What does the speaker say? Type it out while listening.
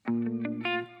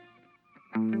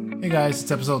Hey guys, it's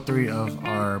episode 3 of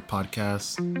our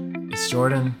podcast. It's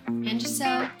Jordan. And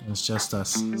Giselle. And it's just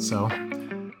us. So,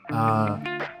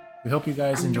 we hope you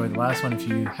guys enjoyed the last one. If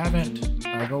you haven't,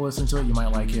 go listen to it. You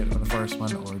might like it, or the first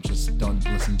one, or just don't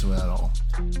listen to it at all.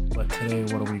 But today,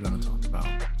 what are we going to talk about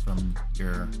from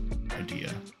your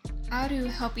idea? How to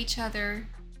help each other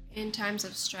in times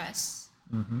of stress.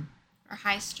 Mm-hmm. Or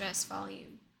high stress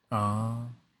volume.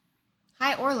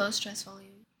 High or low stress volume.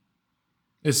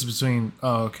 It's between...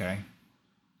 Oh, okay.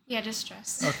 Yeah, just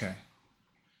stress. Okay.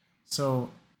 So,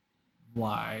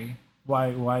 why?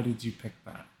 Why did you pick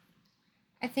that?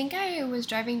 I think I was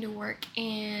driving to work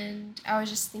and I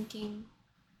was just thinking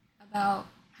about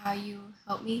how you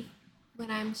help me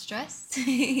when I'm stressed.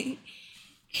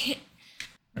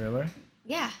 Really?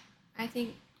 Yeah, I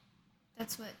think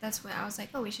that's what I was like,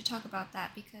 oh, we should talk about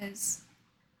that because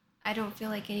I don't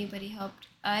feel like anybody helped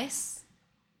us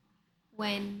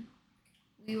when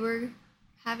we were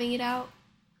having it out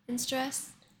in stress.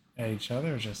 At each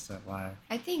other or just at live?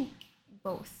 I think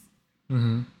both.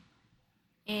 Mm-hmm.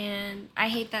 And I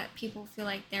hate that people feel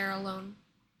like they're alone.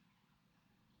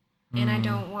 And I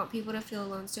don't want people to feel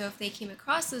alone. So if they came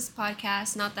across this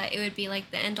podcast, not that it would be like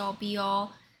the end all be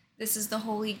all, this is the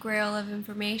holy grail of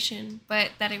information, but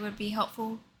that it would be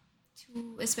helpful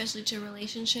to, especially to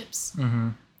relationships. Mm-hmm.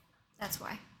 That's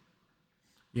why.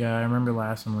 Yeah, I remember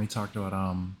last when we talked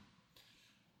about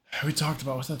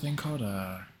what's that thing called?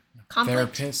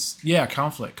 Conflict? Therapists. Yeah,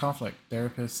 conflict.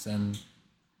 Therapists and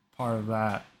part of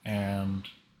that. And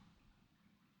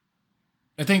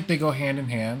I think they go hand in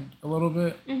hand a little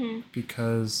bit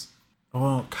because,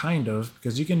 well, kind of,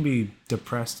 because you can be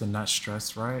depressed and not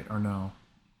stressed, right? Or no?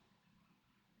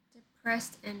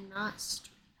 Depressed and not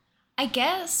stressed. I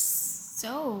guess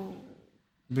so.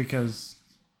 Because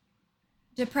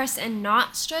depressed and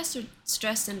not stressed or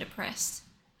stressed and depressed?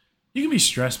 You can be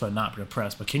stressed but not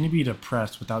depressed, but can you be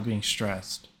depressed without being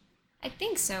stressed? I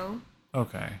think so.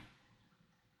 Okay.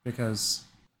 Because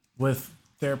with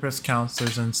therapists,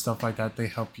 counselors, and stuff like that, they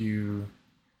help you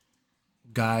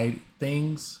guide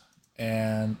things.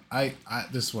 And I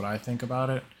this is what I think about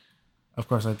it. Of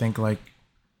course, I think like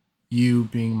you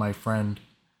being my friend,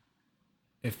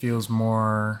 it feels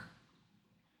more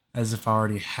as if I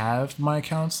already have my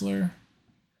counselor,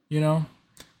 you know?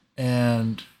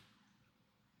 And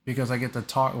because I get to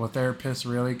talk with therapists,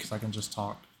 really, because I can just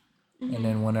talk. Mm-hmm. And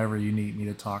then whenever you need me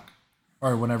to talk,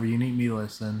 or whenever you need me to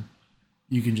listen,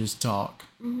 you can just talk.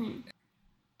 Mm-hmm.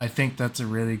 I think that's a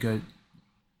really good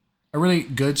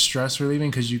stress relieving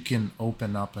because you can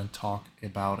open up and talk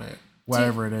about it,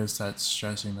 whatever it is that's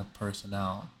stressing the person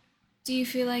out. Do you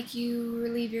feel like you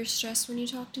relieve your stress when you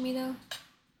talk to me, though?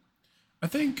 I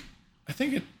think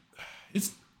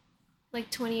it's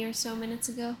like 20 or so minutes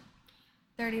ago,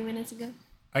 30 minutes ago.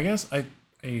 I guess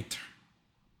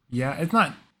yeah, it's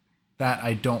not that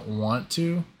I don't want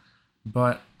to,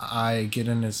 but I get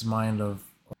in the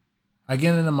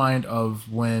mind of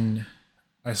when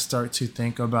I start to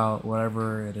think about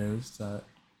whatever it is that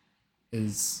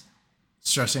is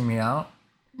stressing me out.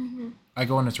 Mm-hmm. I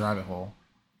go in this rabbit hole,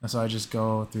 and so I just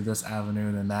go through this avenue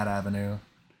and then that avenue,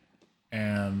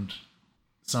 and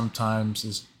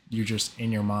sometimes you're just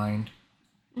in your mind,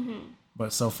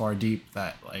 but so far deep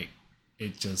that like.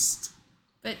 It just.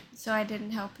 But so I didn't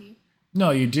help you.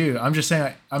 No, you do. I'm just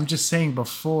saying.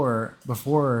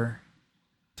 Before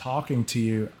talking to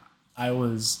you, I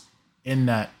was in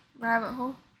that rabbit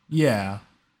hole. Yeah,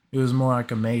 it was more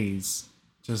like a maze,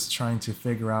 just trying to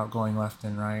figure out going left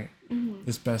and right. Mm-hmm.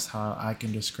 It's best how I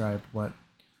can describe what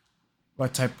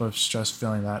type of stress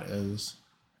feeling that is.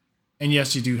 And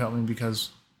yes, you do help me because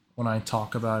when I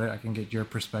talk about it, I can get your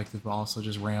perspective, but also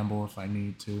just ramble if I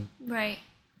need to. Right.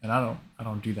 And I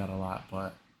don't do that a lot,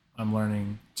 but I'm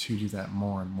learning to do that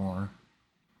more and more.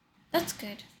 That's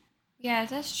good. Yeah,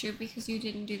 that's true because you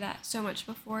didn't do that so much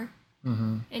before.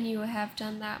 Mm-hmm. And you have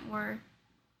done that more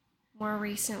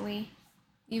recently.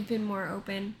 You've been more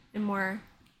open and more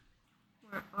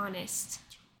honest.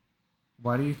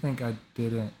 Why do you think I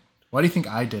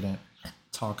didn't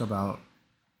talk about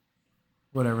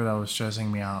whatever that was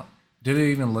stressing me out? Did it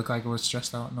even look like it was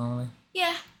stressed out normally?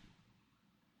 Yeah,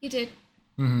 you did.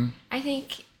 Mm-hmm. I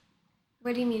think.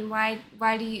 What do you mean? Why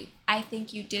do you? I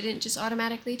think you didn't just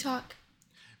automatically talk.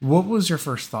 What was your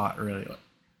first thought, really?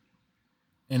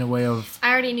 In a way of.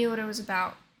 I already knew what it was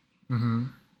about. Mm-hmm.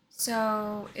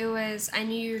 So it was. I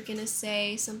knew you were gonna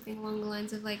say something along the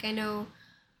lines of like, I know.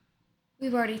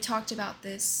 We've already talked about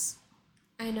this.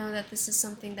 I know that this is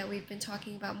something that we've been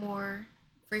talking about more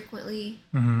frequently,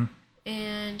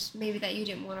 and maybe that you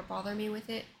didn't want to bother me with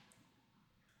it.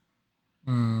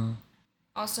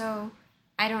 Also,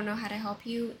 I don't know how to help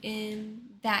you in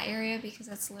that area because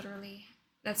that's literally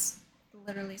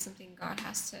something God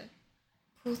has to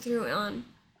pull through on.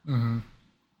 Mm-hmm.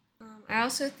 I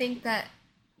also think that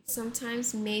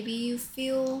sometimes maybe you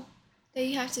feel that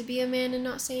you have to be a man and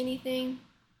not say anything.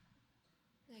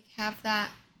 Like have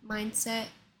that mindset.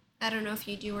 I don't know if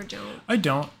you do or don't. I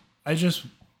don't. I just,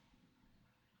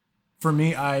 for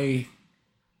me, I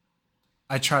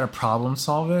try to problem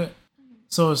solve it.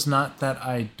 So it's not that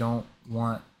I don't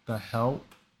want the help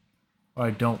or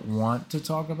I don't want to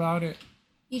talk about it.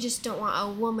 You just don't want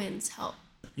a woman's help.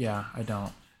 Yeah, I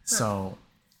don't. So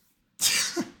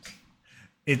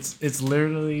it's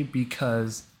literally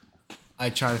because I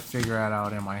try to figure it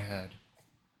out in my head.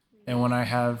 And when I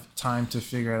have time to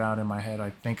figure it out in my head,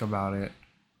 I think about it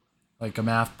like a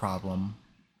math problem.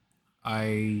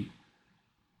 I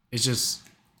it's just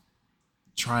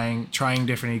trying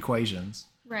different equations.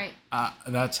 Right.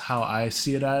 That's how I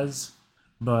see it as,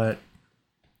 but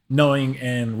knowing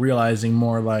and realizing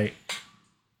more like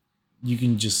you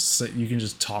can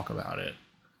just talk about it.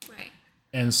 Right.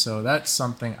 And so that's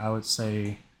something I would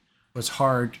say was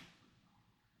hard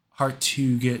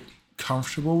to get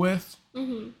comfortable with,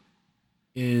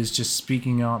 is just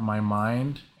speaking out my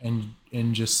mind and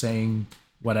just saying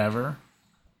whatever.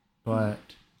 But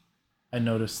I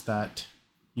noticed that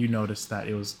you noticed that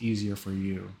it was easier for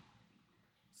you.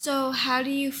 So how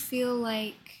do you feel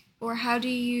like, or how do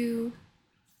you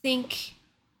think,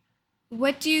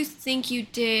 what do you think you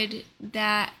did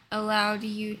that allowed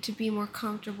you to be more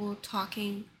comfortable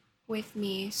talking with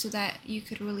me so that you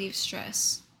could relieve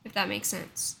stress, if that makes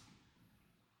sense?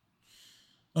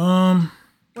 I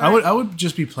would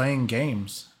just be playing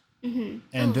games, and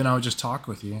Oh. then I would just talk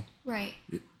with you. Right.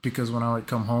 Because when I would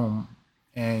come home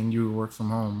and you would work from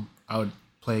home, I would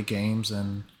play games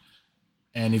and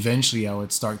eventually I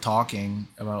would start talking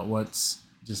about what's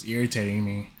just irritating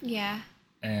me, Yeah.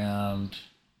 and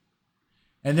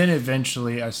then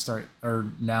eventually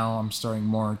now I'm starting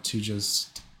more to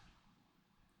just,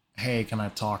 hey, can I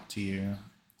talk to you?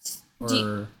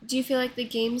 Do you feel like the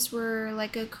games were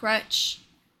like a crutch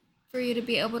for you to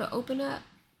be able to open up?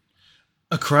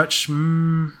 A crutch?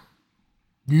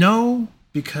 No,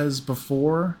 because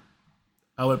before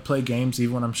I would play games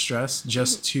even when I'm stressed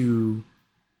just to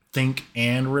think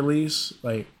and release,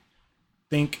 like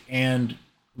think and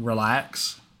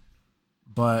relax.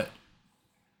 But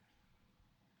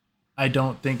I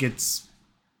don't think it's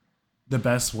the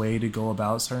best way to go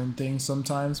about certain things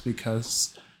sometimes,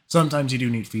 because sometimes you do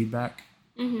need feedback.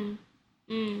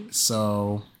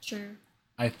 So Sure.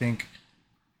 I think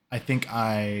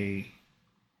I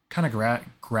kind of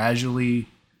gradually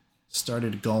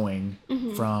started going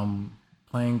from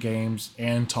playing games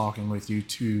and talking with you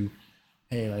to,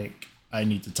 hey, like, I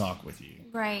need to talk with you.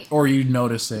 Right. Or you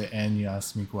notice it and you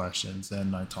ask me questions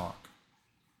and I talk.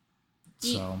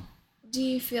 Do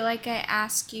you feel like I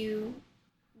ask you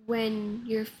when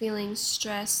you're feeling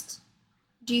stressed?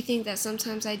 Do you think that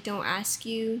sometimes I don't ask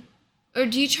you? Or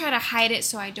do you try to hide it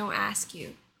so I don't ask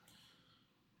you?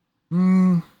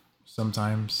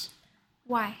 Sometimes,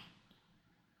 Why?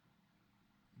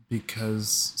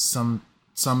 because some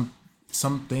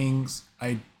things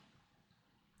I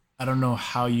don't know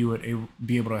how you would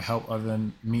be able to help other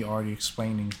than me already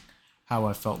explaining how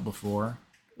I felt before.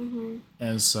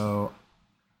 And so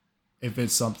if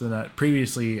it's something that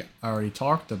previously I already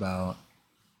talked about,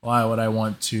 why would I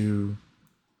want to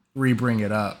re-bring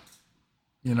it up,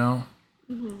 you know?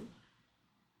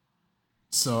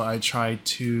 So I try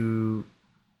to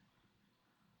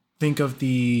think of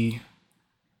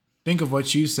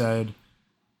what you said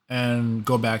and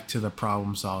go back to the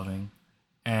problem solving.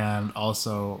 And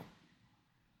also,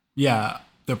 yeah,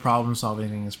 the problem solving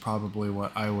thing is probably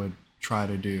what I would try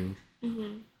to do.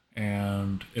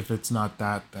 And if it's not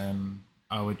that, then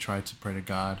I would try to pray to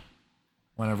God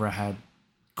whenever I had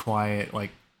quiet,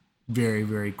 like very,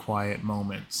 very quiet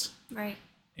moments. Right.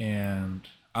 And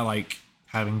I like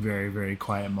having very, very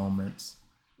quiet moments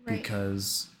Right.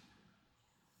 because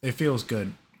it feels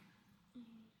good.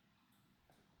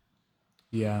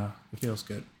 Yeah, it feels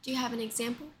good. Do you have an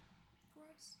example for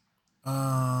us?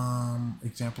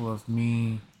 Example of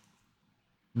me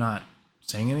not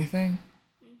saying anything.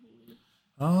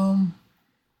 An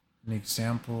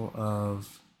example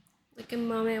of Like a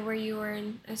moment where you were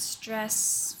in a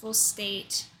stressful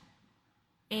state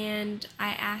and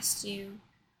I asked you,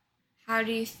 how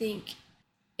do you think,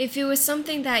 if it was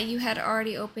something that you had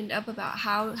already opened up about,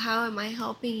 how am I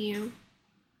helping you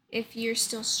if you're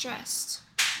still stressed?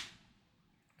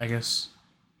 I guess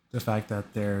the fact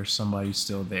that there's somebody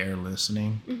still there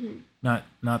listening.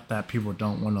 Not that people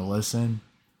don't want to listen,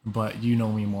 but you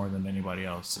know me more than anybody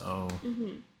else. So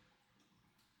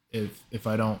if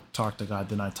I don't talk to God,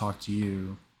 then I talk to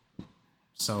you.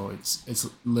 So it's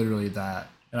literally that,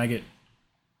 and I get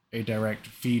a direct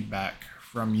feedback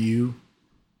from you.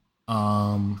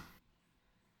 So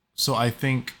I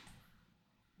think,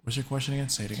 what's your question again?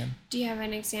 Say it again. Do you have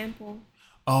an example?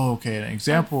 Oh, okay. An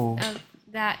example of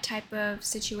that type of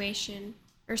situation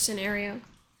or scenario.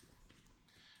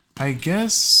 I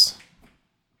guess,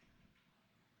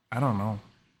 I don't know.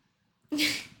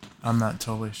 I'm not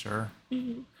totally sure.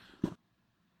 No,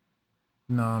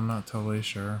 I'm not totally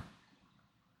sure.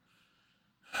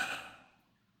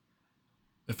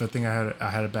 If I think I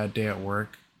had a bad day at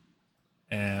work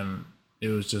and it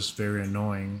was just very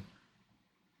annoying,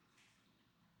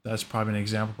 that's probably an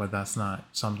example, but that's not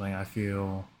something I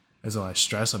feel as though I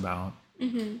stress about.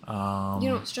 You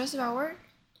don't stress about work?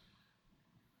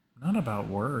 Not about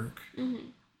work.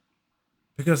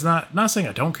 Because not saying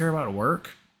I don't care about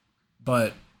work,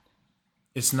 but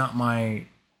it's not my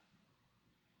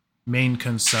main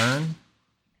concern.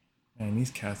 Man,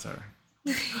 these cats are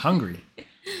hungry.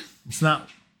 It's not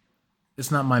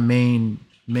my main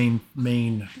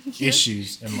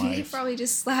issues in life. You probably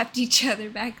just slapped each other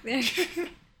back there.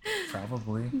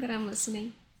 Probably. But I'm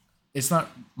listening. It's not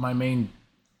my main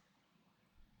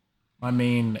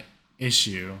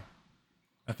issue.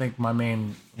 I think my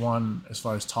main one, as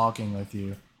far as talking with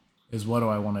you, is what do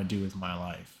I want to do with my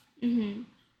life.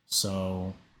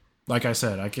 So, like I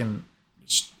said, I can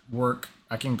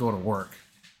go to work,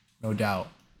 no doubt.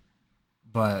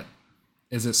 But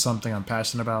is it something I'm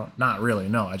passionate about? Not really.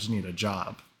 No, I just need a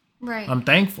job. Right. I'm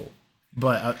thankful,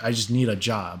 but I just need a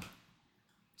job.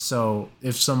 So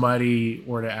if somebody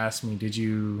were to ask me,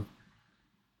 do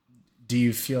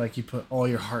you feel like you put all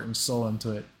your heart and soul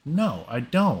into it? No, I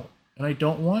don't. And I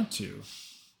don't want to.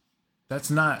 That's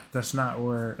not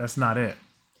it.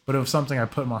 But it was something I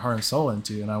put my heart and soul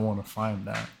into, and I want to find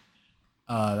that.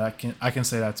 I can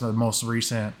say that's the most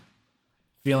recent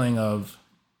feeling of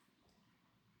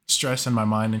stress in my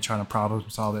mind and trying to problem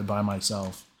solve it by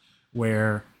myself,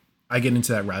 where I get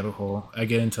into that rabbit hole, I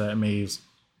get into that maze,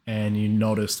 and you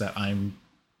notice that I'm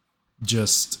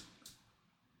just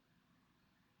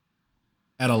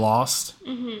at a lost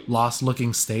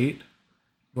looking state,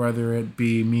 whether it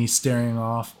be me staring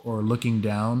off or looking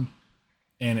down,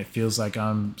 and it feels like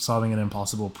I'm solving an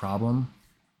impossible problem.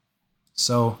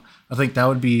 So I think that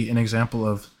would be an example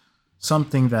of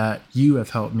something that you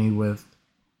have helped me with,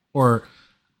 or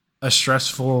a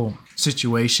stressful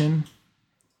situation,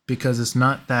 because it's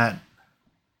not that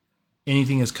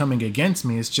anything is coming against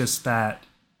me. It's just that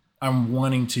I'm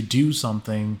wanting to do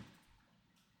something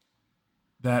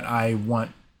that I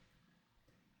want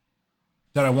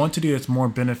to do that's more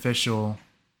beneficial,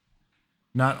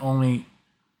 not only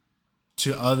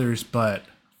to others, but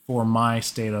for my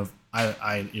state of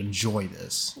I enjoy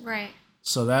this. Right.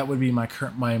 So that would be my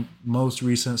most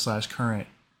recent / current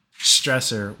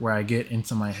stressor, where I get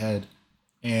into my head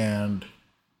and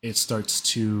it starts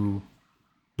to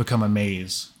become a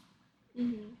maze.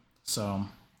 So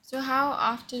how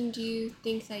often do you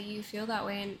think that you feel that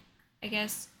way? And I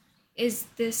guess, is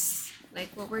this, like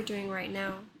what we're doing right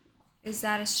now, is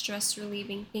that a stress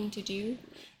relieving thing to do?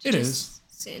 It is.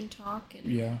 Sit and talk?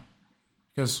 And yeah,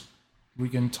 because we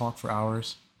can talk for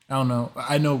hours. I don't know.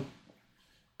 I know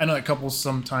that couples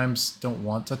sometimes don't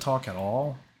want to talk at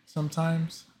all.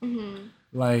 Sometimes,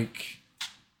 like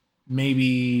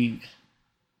maybe,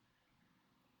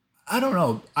 I don't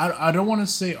know. I don't want to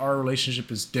say our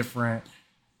relationship is different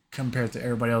compared to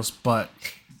everybody else, but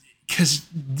because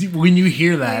when you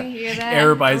hear that,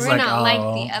 everybody's we're like, not "Oh,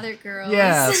 like the other girls."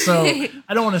 Yeah. So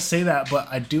I don't want to say that, but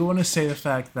I do want to say the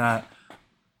fact that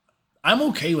I'm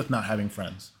okay with not having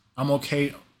friends. I'm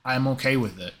okay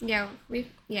with it. Yeah.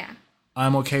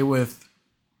 I'm okay with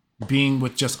being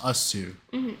with just us two.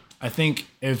 I think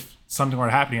if something were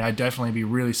happening, I'd definitely be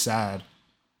really sad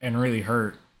and really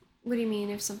hurt. What do you mean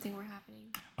if something were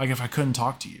happening? Like if I couldn't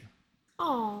talk to you.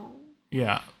 Oh.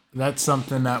 Yeah, that's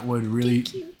something that would really.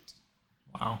 Cute.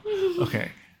 Wow.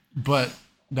 Okay, but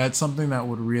that's something that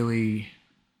would really,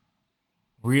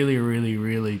 really, really,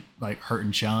 really like hurt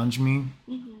and challenge me.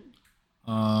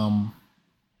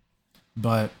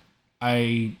 But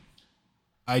I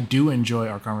do enjoy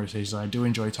our conversations. I do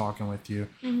enjoy talking with you,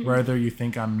 whether you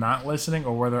think I'm not listening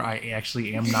or whether I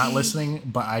actually am not listening,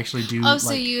 but I actually do. Oh,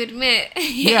 so you admit.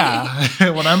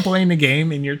 Yeah. When I'm playing the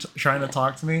game and you're trying to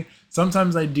talk to me,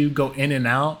 sometimes I do go in and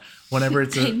out whenever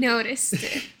it's I noticed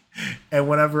it. And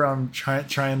whenever I'm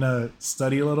trying to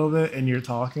study a little bit and you're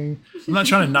talking, I'm not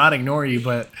trying to not ignore you,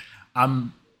 but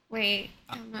Wait,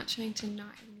 I'm not trying to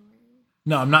not ignore you.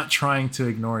 No, I'm not trying to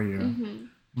ignore you.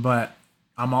 but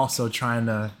I'm also trying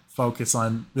to focus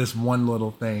on this one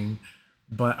little thing.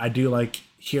 But I do like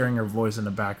hearing her voice in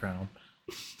the background.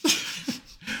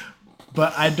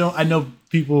 But I know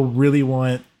people really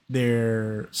want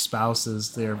their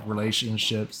spouses, their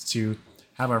relationships to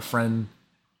have a friend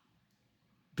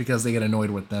because they get annoyed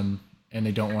with them and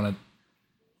they don't want to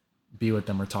be with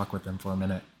them or talk with them for a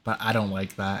minute. But I don't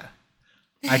like that.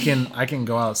 I can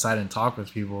go outside and talk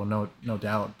with people, no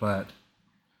doubt. But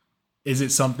is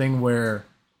it something where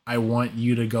I want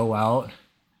you to go out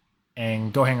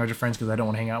and go hang out with your friends because I don't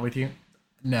want to hang out with you?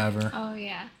 Never. Oh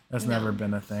yeah. That's No. never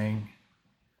been a thing.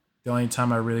 The only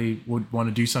time I really would want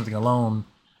to do something alone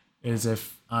is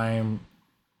if I'm.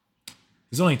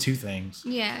 There's only two things: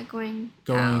 Yeah, going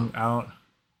going out out,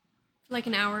 for like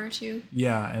an hour or two.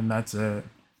 yeah, and that's it.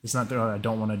 It's not that I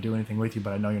don't want to do anything with you,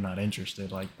 but I know you're not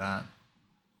interested like that.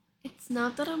 It's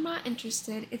not that I'm not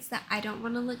interested. It's that I don't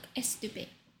want to look stupid.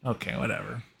 Okay,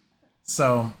 whatever.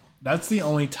 So that's the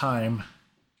only time.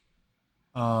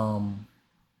 Um,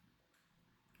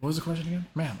 what was the question again?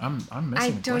 Man, I'm missing. I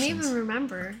the don't questions. even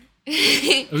remember.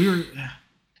 We were,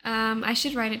 I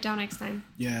should write it down next time.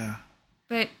 yeah,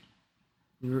 But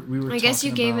we were. I guess you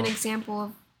talking gave an about- example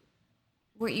of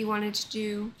what you wanted to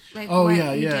do, like Oh what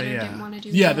yeah, you yeah, did or yeah. didn't want to do.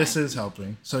 Yeah, with your this life. is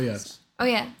helping. So yes, Oh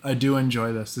yeah, I do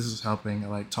enjoy this. This is helping. I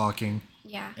like talking,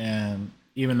 yeah, and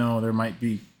even though there might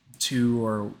be two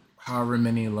or however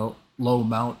many low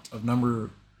amount of number of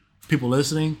people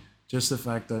listening, just the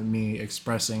fact that me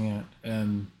expressing it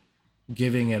and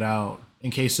giving it out in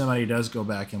case somebody does go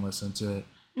back and listen to it,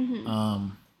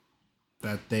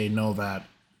 that they know that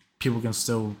people can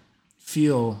still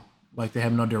feel like they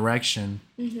have no direction,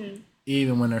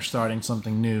 even when they're starting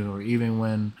something new, or even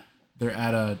when they're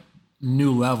at a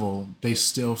new level, they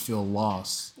still feel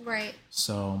lost. right.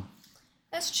 So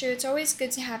That's true. It's always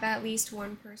good to have at least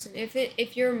one person.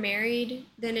 If you're married,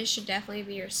 then it should definitely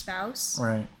be your spouse,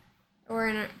 right, or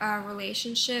in a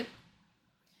relationship.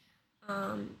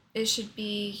 It should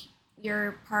be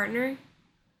your partner,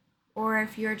 or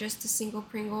if you're just a single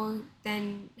Pringle,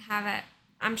 then have it.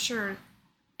 I'm sure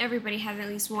everybody has at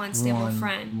least one stable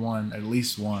friend. one at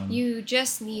least one. You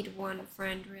just need one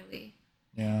friend, really.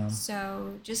 Yeah,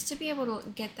 So just to be able to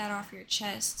get that off your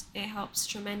chest, it helps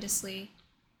tremendously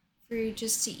for you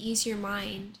just to ease your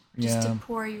mind, just to Yeah.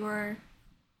 pour your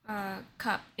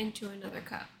cup into another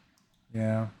cup.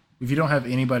 yeah. If you don't have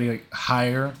anybody like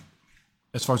higher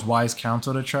as far as wise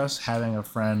counsel to trust, having a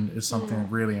friend is something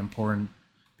really important,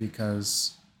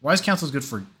 because wise counsel is good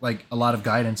for like a lot of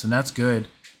guidance, and that's good.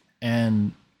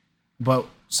 And but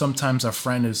sometimes a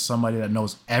friend is somebody that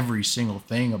knows every single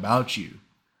thing about you.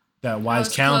 That wise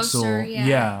it's counsel, closer,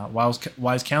 yeah.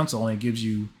 wise counsel only gives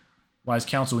you wise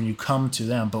counsel when you come to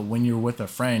them. But when you're with a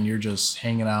friend, you're just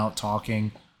hanging out,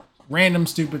 talking random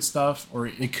stupid stuff, or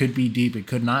it could be deep, it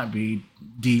could not be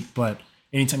deep. But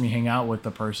anytime you hang out with the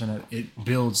person, it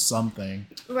builds something.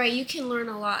 Right, you can learn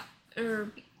a lot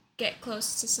or get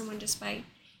close to someone just by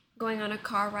going on a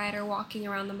car ride or walking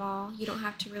around the mall. You don't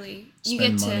have to really. You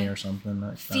Spend get money to or something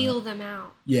like feel that. them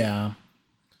out. Yeah.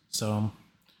 So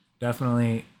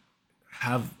definitely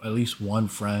have at least one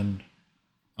friend,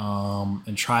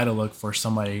 and try to look for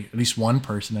somebody, at least one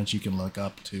person that you can look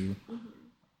up to,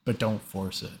 but don't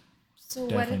force it. So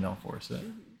Definitely don't force it.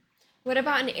 what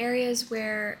about in areas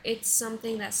where it's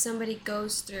something that somebody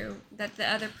goes through that the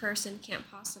other person can't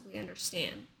possibly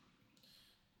understand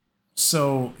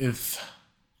So if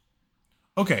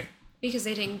okay, because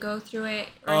they didn't go through it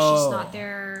or it's just Oh. not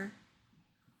their.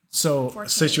 so Forte.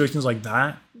 situations like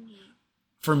that,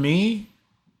 for me,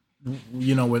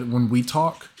 when we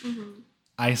talk,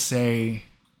 I say,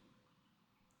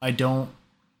 I'm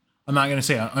not gonna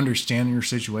say I understand your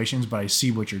situations, but I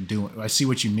see what you're doing. I see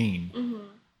what you mean.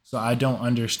 So I don't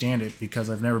understand it because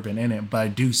I've never been in it, but I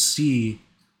do see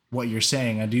what you're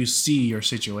saying. I do see your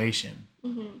situation.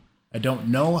 I don't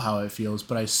know how it feels,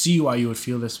 but I see why you would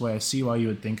feel this way. I see why you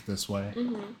would think this way,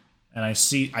 and I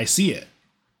see it,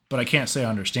 but I can't say I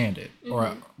understand it,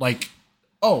 or like,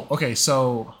 oh, okay.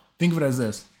 So think of it as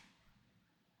this: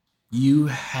 you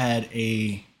had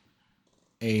a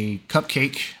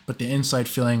cupcake, but the inside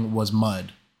filling was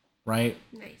mud, right?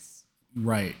 Nice.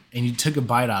 Right. And you took a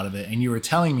bite out of it and you were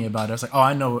telling me about it. I was like, oh,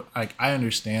 I know, like, I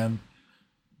understand.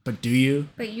 But do you?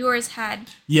 But yours had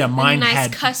Yeah, mine nice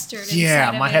had custard Yeah,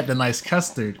 inside of mine it. had the nice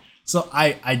custard. So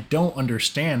I don't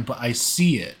understand, but I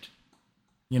see it.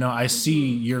 I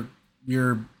see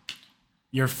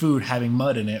your food having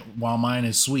mud in it while mine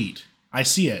is sweet. I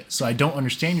see it. So I don't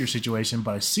understand your situation,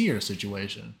 but I see your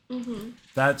situation.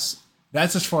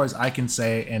 That's as far as I can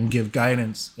say and give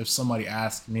guidance if somebody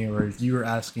asks me, or if you were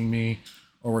asking me,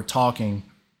 or we're talking.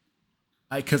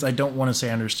 because I don't want to say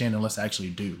I understand unless I actually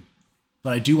do.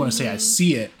 But I do want to say I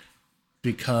see it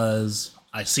because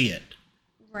I see it.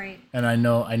 Right. And I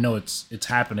know it's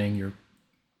happening.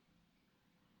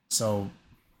 So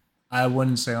I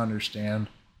wouldn't say I understand.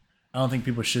 I don't think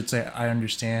people should say I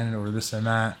understand or this and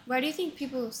that. Why do you think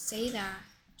people say that?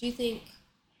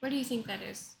 What do you think that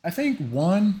is? I think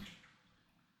one,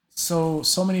 so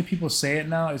many people say it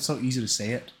now, it's so easy to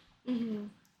say it. Mm-hmm.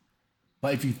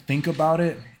 But if you think about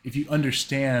it, if you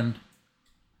understand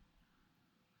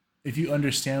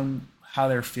how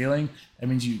they're feeling, that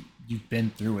means you've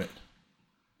been through it.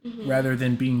 Mm-hmm. Rather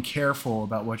than being careful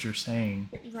about what you're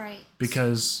saying. Right.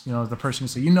 Because, the person can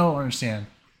say, I understand.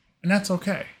 And that's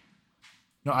okay.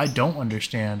 I don't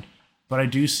understand, but I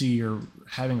do see you're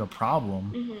having a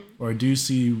problem. Mm-hmm. Or I do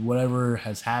see whatever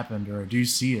has happened, or I do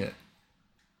see it.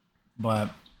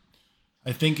 But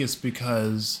I think it's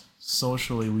because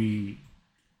socially we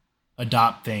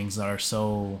adopt things that are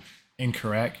so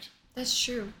incorrect. That's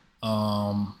true.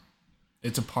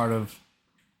 It's a part of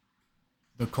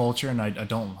the culture, and I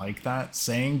don't like that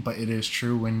saying, but it is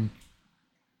true. When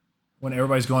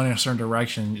everybody's going in a certain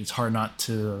direction, it's hard not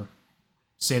to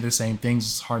say the same things.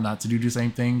 It's hard not to do the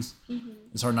same things. Mm-hmm.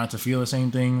 It's hard not to feel the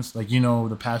same things. Like,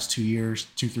 the past 3 years,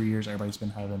 everybody's been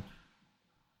having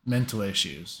mental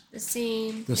issues. The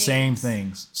same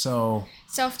things. So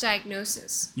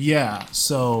self-diagnosis. Yeah.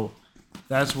 So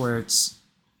that's where it's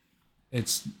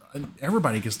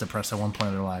everybody gets depressed at one point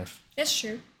in their life. That's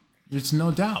true. It's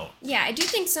no doubt. Yeah, I do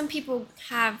think some people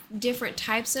have different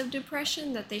types of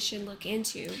depression that they should look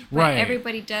into. But right.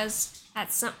 Everybody does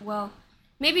at some, well,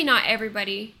 maybe not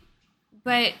everybody,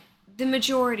 but the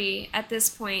majority at this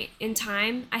point in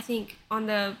time, I think on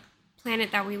the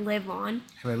planet that we live on,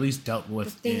 have at least dealt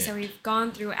with the things that we've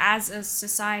gone through as a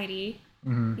society.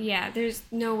 Mm-hmm. Yeah, there's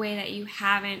no way that you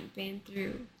haven't been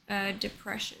through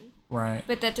depression. Right.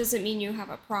 But that doesn't mean you have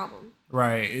a problem.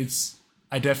 Right.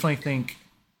 I definitely think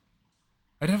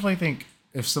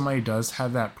if somebody does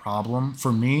have that problem,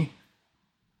 for me,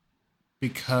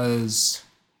 because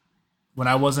when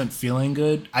I wasn't feeling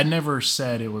good, I never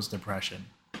said it was depression.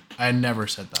 I never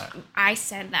said that. I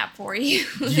said that for you.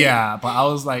 Yeah, but I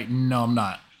was like, no, I'm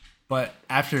not. But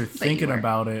after thinking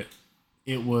about it,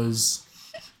 it was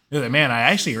like, man, I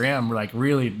actually am like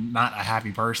really not a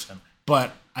happy person.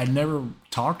 But I never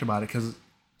talked about it because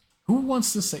who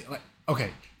wants to say, like,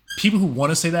 okay, people who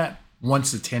want to say that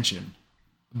wants attention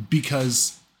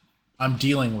because I'm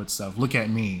dealing with stuff. Look at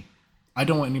me. I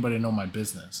don't want anybody to know my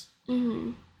business.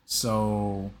 Mm-hmm.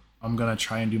 So I'm going to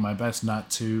try and do my best not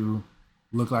to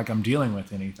look like I'm dealing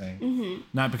with anything. Mm-hmm.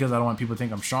 Not because I don't want people to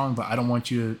think I'm strong, but I don't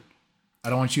want you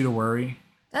to worry.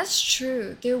 That's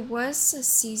true. There was a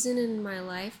season in my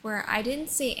life where I didn't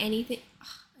say anything.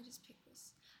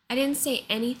 I didn't say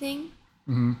anything,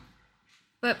 mm-hmm.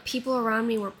 but people around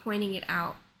me were pointing it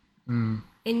out. Mm.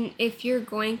 And if you're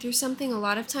going through something, a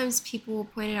lot of times people will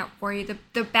point it out for you.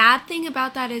 The bad thing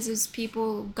about that is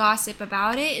people gossip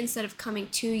about it instead of coming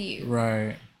to you.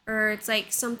 Right. Or it's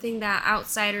like something that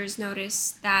outsiders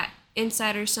notice that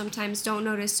insiders sometimes don't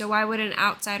notice. So why would an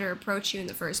outsider approach you in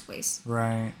the first place?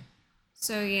 Right.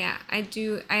 So yeah,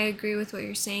 I agree with what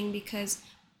you're saying because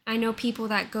I know people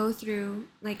that go through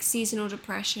like seasonal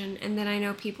depression, and then I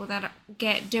know people that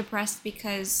get depressed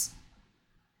because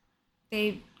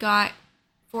they got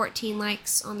 14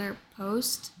 likes on their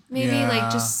post. Maybe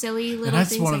like just silly little things like that. And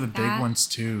that's one of the big ones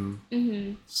too.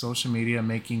 Mm-hmm. Social media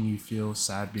making you feel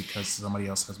sad because somebody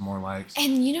else has more likes.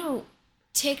 And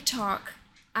TikTok,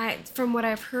 from what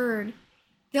I've heard,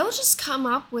 they'll just come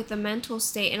up with a mental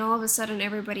state, and all of a sudden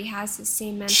everybody has the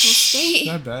same mental state.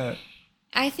 I bet.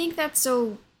 I think that's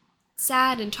so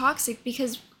sad and toxic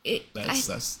because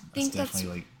that's definitely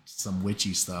like some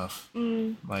witchy stuff.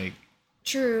 Like.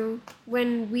 True.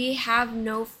 When we have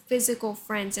no physical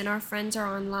friends and our friends are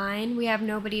online, we have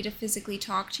nobody to physically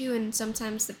talk to, and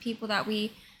sometimes the people that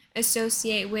we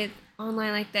associate with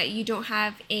online like that you don't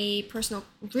have a personal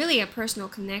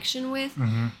connection with.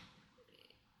 Mm-hmm.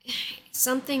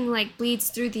 Something like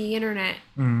bleeds through the internet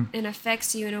and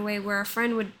affects you in a way where a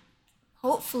friend would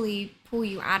hopefully pull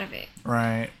you out of it.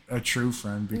 Right. A true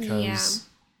friend, because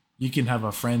you can have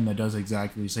a friend that does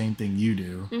exactly the same thing you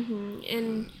do. Mm-hmm.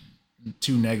 And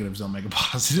two negatives don't make a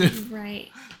positive.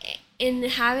 Right. In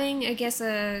having, I guess,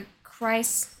 a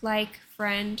Christ-like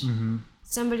friend, mm-hmm.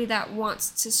 somebody that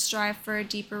wants to strive for a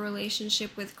deeper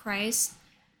relationship with Christ,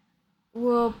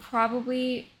 will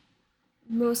probably,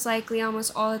 most likely,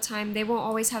 almost all the time, they won't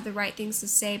always have the right things to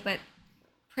say, but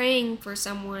praying for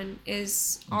someone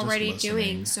is already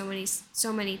doing so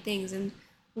many things, and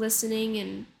listening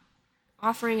and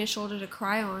offering a shoulder to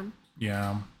cry on.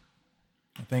 Yeah.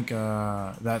 I think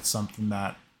that's something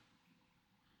that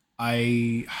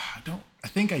I don't. I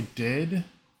think I did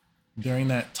during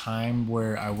that time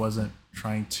where I wasn't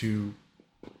trying to.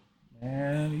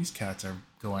 Man, these cats are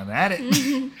going at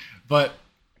it. But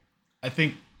I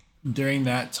think during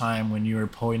that time when you were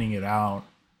pointing it out,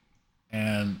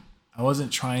 and I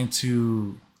wasn't trying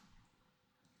to.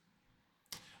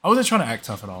 I wasn't trying to act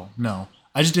tough at all. No,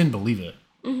 I just didn't believe it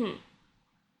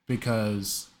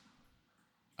because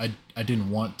I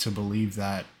didn't want to believe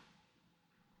that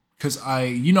because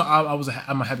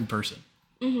I'm a happy person.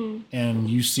 And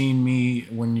you've seen me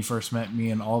when you first met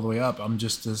me and all the way up. I'm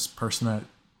just this person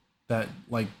that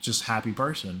like just happy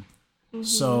person.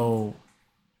 So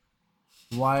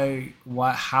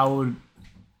how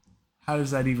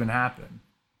does that even happen?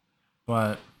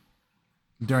 But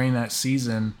during that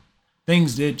season,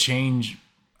 things did change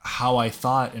how I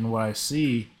thought and what I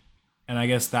see, and I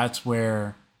guess that's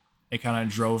where it kind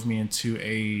of drove me into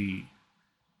a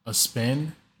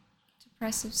spin.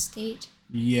 Depressive state.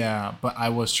 Yeah, but I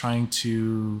was trying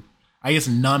to, I guess,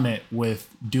 numb it with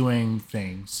doing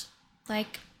things.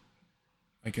 Like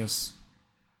I guess,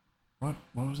 what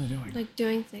was I doing? like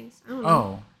doing things. I don't know.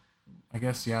 Oh, I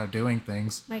guess, yeah, doing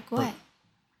things. Like But what?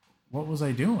 what was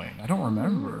I doing? I don't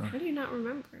remember. How do you not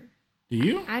remember? Do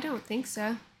you? I don't think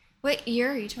so. What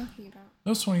year are you talking about? That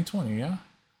was 2020, yeah?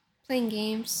 Playing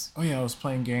games. Oh, yeah, I was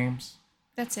playing games.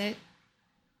 That's it.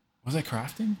 Was I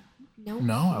crafting? Nope.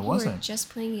 No, I You were wasn't. just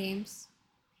playing games.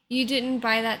 You didn't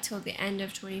buy that till the end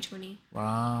of 2020.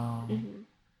 Wow.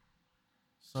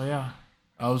 So, yeah,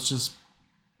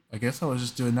 I guess I was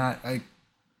just doing that. I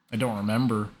don't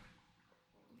remember.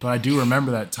 But I do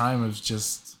remember that time of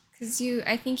just, Because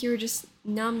I think you were just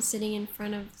numb sitting in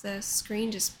front of the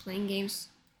screen just playing games.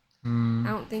 I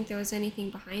don't think there was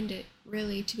anything behind it,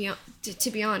 really,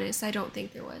 to be honest. I don't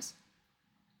think there was.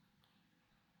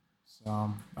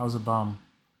 so, I was a bum.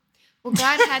 Well,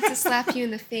 God had to slap you in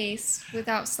the face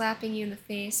without slapping you in the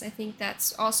face. I think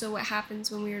that's also what happens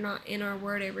when we are not in our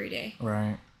word every day.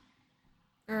 Right.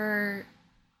 Or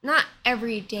not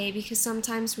every day, because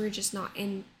sometimes we're just not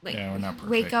in, like, Yeah, we're not perfect.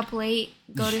 wake up late,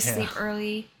 go to Yeah. sleep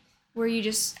early, where you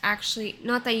just actually,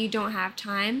 not that you don't have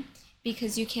time,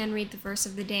 because you can read the verse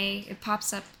of the day. It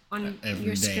pops up on Every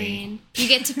your day. screen. You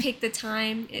get to pick the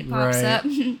time. It pops Right. up.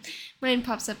 Mine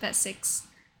pops up at 6.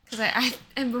 Because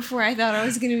and before I thought I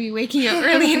was going to be waking up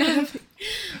early enough.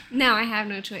 Now I have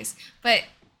no choice. But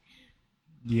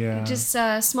Yeah. just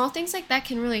small things like that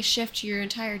can really shift your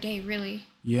entire day, really.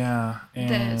 Yeah. The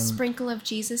And Sprinkle of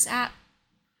Jesus app.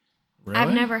 really?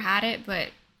 I've never had it, but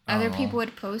other Oh. people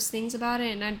would post things about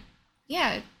it, and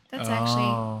that's Oh.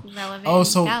 actually relevant Oh, and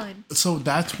so valid. so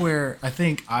that's where I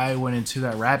think I went into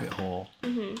that rabbit hole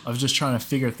of just trying to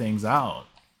figure things out.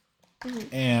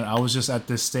 And I was just at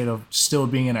this state of still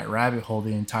being in that rabbit hole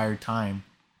the entire time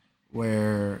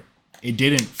where it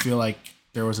didn't feel like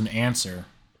there was an answer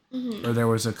or there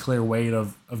was a clear way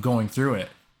of going through it.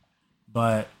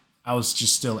 But I was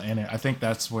just still in it. I think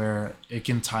that's where it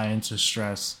can tie into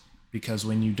stress because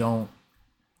when you're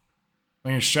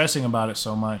stressing about it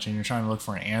so much and you're trying to look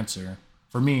for an answer,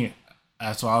 for me,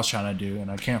 that's what I was trying to do,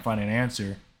 and I can't find an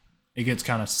answer. It gets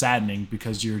kind of saddening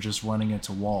because you're just running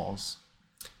into walls.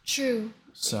 True.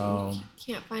 So You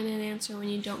can't find an answer when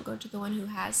you don't go to the one who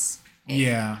has it.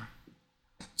 yeah.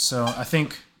 So I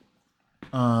think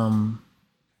tying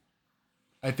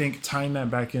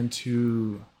that back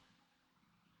into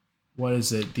what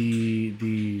is it?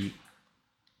 The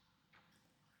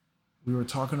we were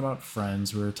talking about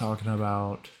friends. We were talking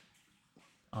about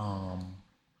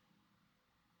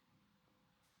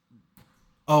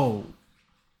oh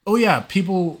yeah,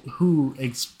 people who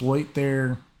exploit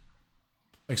their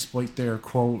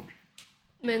quote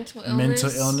Mental illness.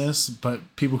 mental illness,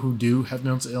 but people who do have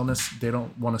mental illness, they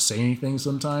don't want to say anything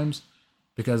sometimes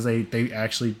because they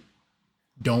actually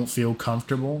don't feel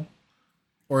comfortable.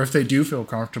 Or if they do feel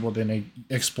comfortable, then they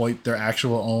exploit their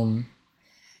actual own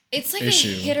It's like issue.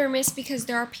 a hit or miss because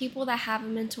there are people that have a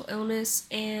mental illness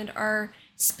and are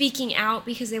speaking out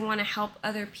because they want to help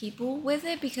other people with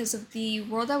it because of the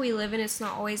world that we live in. It's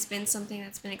not always been something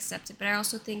that's been accepted, but I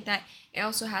also think that it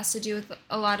also has to do with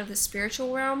a lot of the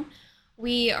spiritual realm.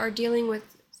 We are dealing with,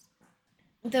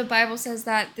 the Bible says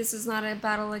that this is not a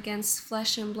battle against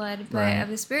flesh and blood, but Right. of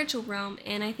the spiritual realm,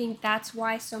 and I think that's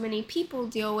why so many people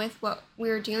deal with what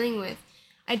we're dealing with.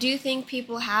 I do think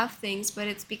people have things, but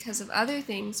it's because of other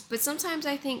things. But sometimes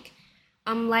I think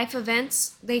life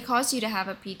events, they cause you to have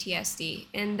a PTSD,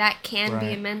 and that can be a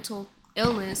Right. mental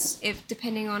illness if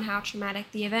depending on how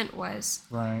traumatic the event was.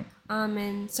 right.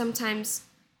 And sometimes,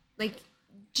 like,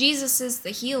 Jesus is the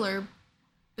healer,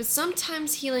 but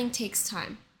sometimes healing takes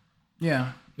time.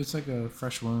 Yeah, it's like a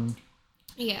fresh wound.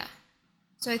 Yeah.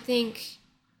 So I think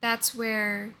that's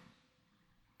where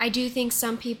I do think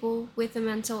some people with a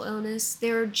mental illness,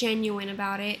 they're genuine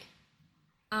about it.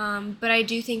 But I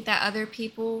do think that other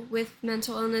people with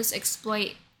mental illness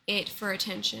exploit it for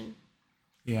attention.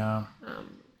 Yeah.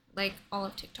 Like all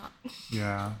of TikTok.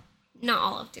 Yeah. Not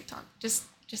all of TikTok, just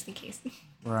in case.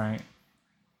 Right.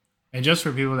 And just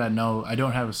for people that know, I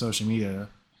don't have a social media.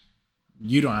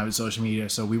 You don't have a social media,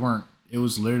 so we weren't. It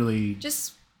was literally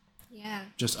Just yeah.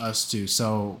 just us two.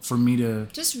 So for me to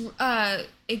Just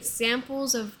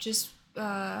examples of just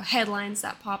headlines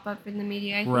that pop up in the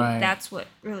media. I think Right. that's what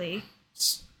really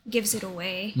gives it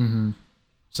away.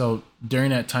 So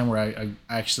during that time where I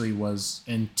actually was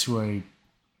into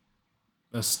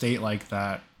a state like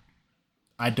that,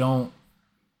 I don't,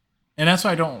 and that's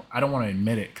why I don't want to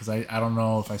admit it, because I don't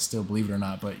know if I still believe it or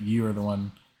not. But you are the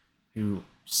one who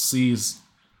sees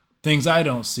things I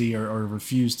don't see or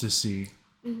refuse to see.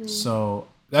 So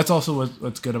that's also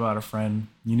what's good about a friend.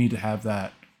 You need to have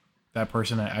that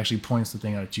person that actually points the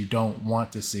thing that you don't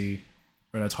want to see,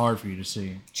 or that's hard for you to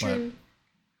see. True.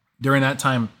 But during that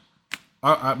time,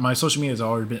 my social media has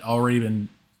already been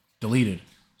deleted,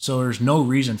 so there's no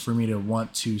reason for me to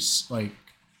want to like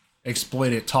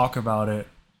exploit it, talk about it.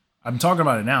 I'm talking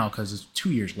about it now because it's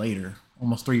 2 years later,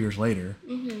 almost 3 years later.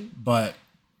 But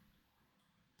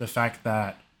the fact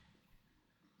that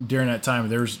during that time,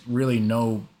 there's really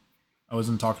I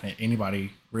wasn't talking to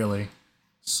anybody really.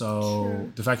 So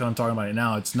True. the fact that I'm talking about it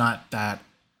now, it's not that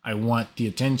I want the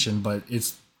attention, but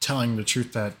it's telling the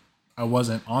truth that I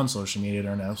wasn't on social media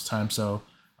during that time. So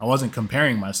I wasn't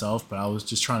comparing myself, but I was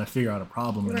just trying to figure out a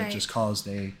problem, and Right. it just caused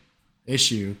a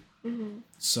issue.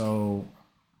 So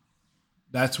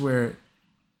that's where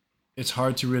it's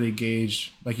hard to really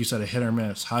gauge, like you said, a hit or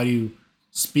miss. How do you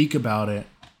speak about it,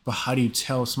 but how do you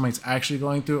tell if somebody's actually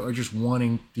going through it or just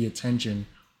wanting the attention?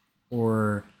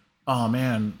 Or, oh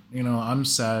man, I'm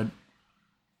sad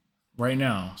right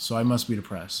now, so I must be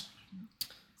depressed.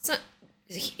 So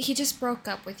he just broke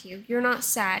up with you. You're not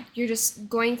sad. You're just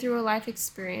going through a life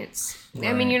experience. I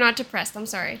mean, Right. you're not depressed. I'm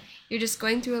sorry. You're just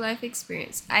going through a life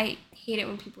experience. I hate it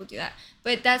when people do that.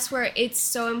 But that's where it's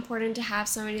so important to have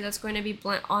somebody that's going to be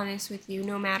blunt honest with you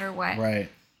no matter what. Right.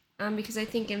 Because I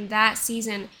think in that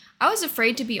season, I was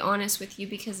afraid to be honest with you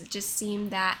because it just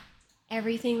seemed that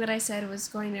everything that I said was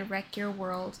going to wreck your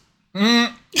world.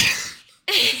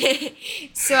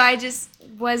 So I just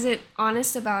wasn't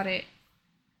honest about it.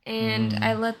 And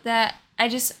I let that,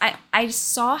 I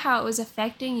saw how it was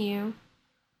affecting you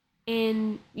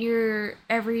in your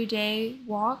everyday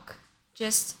walk,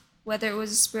 just whether it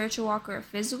was a spiritual walk or a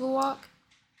physical walk.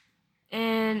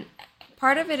 And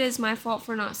part of it is my fault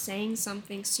for not saying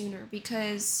something sooner,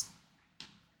 because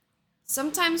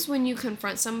sometimes when you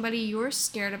confront somebody, you're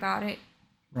scared about it.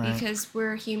 Right. Because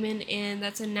we're human and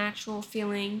that's a natural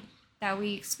feeling that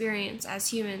we experience as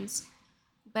humans.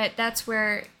 But that's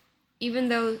where, even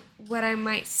though what I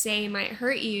might say might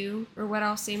hurt you, or what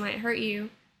I'll say might hurt you,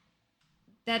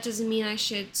 that doesn't mean I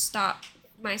should stop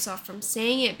myself from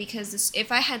saying it, because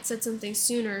if I had said something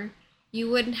sooner, you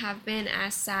wouldn't have been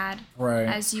as sad Right.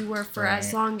 as you were for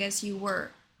as long as you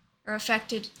were, or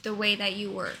affected the way that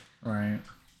you were. Right.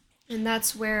 And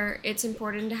that's where it's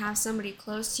important to have somebody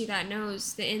close to you that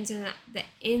knows the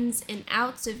ins and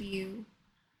outs of you,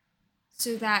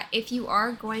 so that if you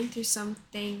are going through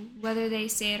something, whether they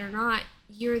say it or not,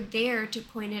 you're there to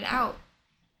point it out.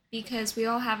 Because we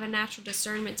all have a natural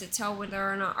discernment to tell whether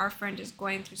or not our friend is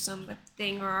going through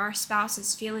something, or our spouse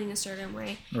is feeling a certain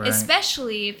way. Right.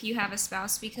 Especially if you have a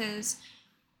spouse, because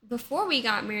before we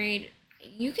got married,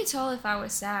 you could tell if I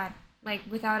was sad, like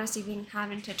without us even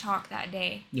having to talk that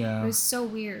day. Yeah. It was so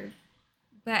weird.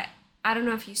 But I don't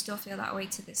know if you still feel that way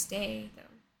to this day, though.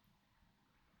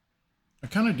 I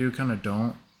kind of do, kind of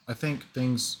don't. I think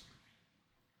things.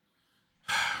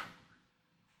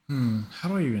 How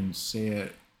do I even say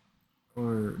it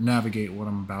or navigate what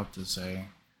I'm about to say?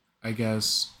 I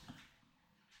guess.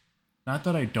 Not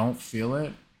that I don't feel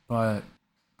it, but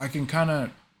I can kind of.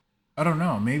 I don't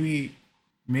know.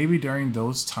 Maybe during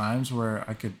those times where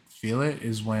I could feel it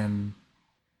is when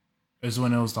it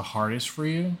was the hardest for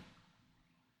you.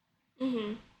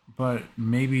 But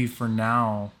maybe for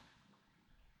now,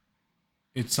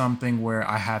 it's something where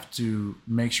I have to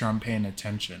make sure I'm paying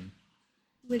attention.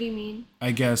 What do you mean?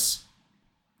 I guess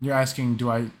you're asking, do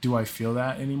I feel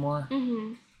that anymore?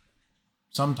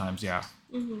 Sometimes, yeah.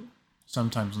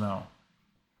 Sometimes, no.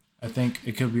 I think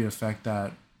it could be the fact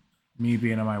that me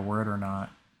being in my word or not,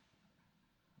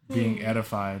 being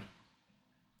edified,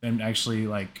 and actually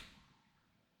like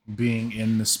being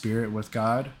in the spirit with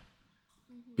God.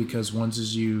 Because once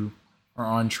as you are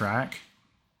on track,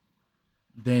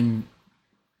 then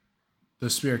the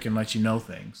spirit can let you know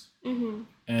things. Mm-hmm.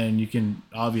 And you can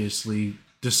obviously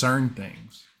discern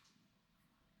things.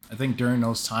 I think during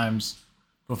those times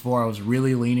before I was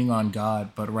really leaning on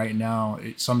God, but right now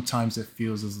sometimes it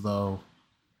feels as though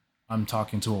I'm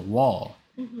talking to a wall.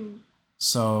 Mm-hmm.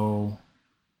 So,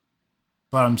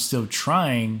 but I'm still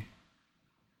trying.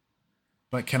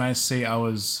 But can I say I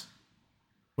was,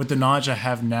 with the knowledge I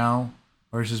have now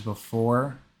versus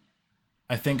before,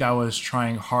 I think I was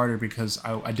trying harder because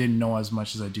I didn't know as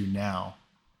much as I do now.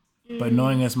 But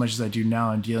knowing as much as I do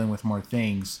now and dealing with more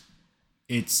things,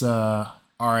 it's all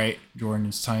right, Jordan,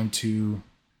 it's time to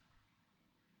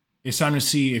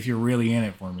see if you're really in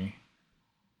it for me.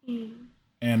 Mm.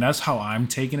 And that's how I'm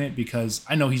taking it, because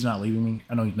I know he's not leaving me.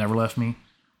 I know he's never left me.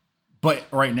 But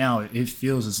right now it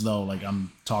feels as though like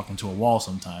I'm talking to a wall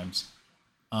sometimes.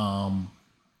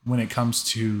 When it comes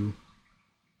to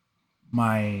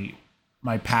my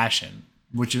passion,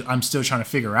 which is, I'm still trying to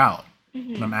figure out.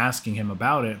 Mm-hmm. And I'm asking him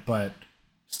about it, but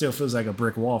still feels like a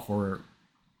brick wall for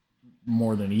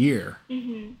more than a year.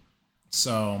 Mm-hmm.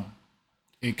 So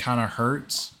it kind of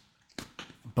hurts,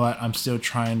 but I'm still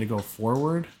trying to go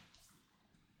forward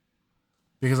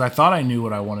because I thought I knew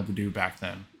what I wanted to do back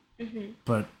then. Mm-hmm.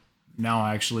 But now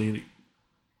actually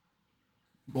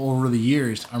over the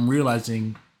years, I'm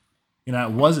realizing,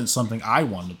 it wasn't something I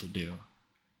wanted to do.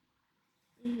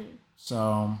 Mm-hmm.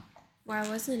 So Why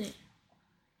wasn't it?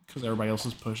 because everybody else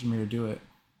was pushing me to do it.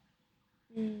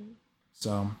 Mm.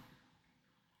 So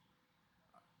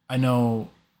I know,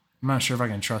 I'm not sure if I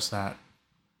can trust that.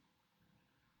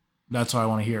 That's why I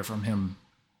want to hear it from him.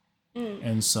 Mm.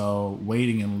 And so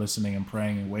waiting and listening and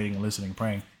praying and waiting and listening and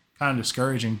praying, kind of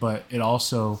discouraging, but it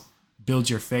also builds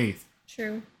your faith.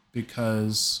 True.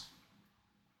 Because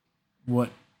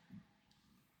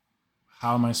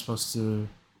how am I supposed to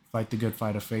fight the good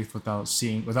fight of faith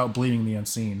without bleeding the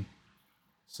unseen?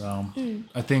 So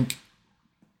I think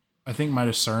my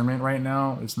discernment right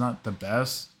now is not the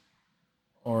best,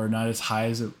 or not as high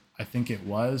as I think it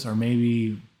was, or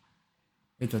maybe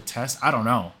it's a test. I don't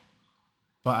know.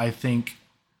 But I think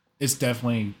it's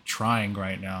definitely trying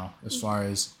right now as far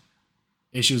as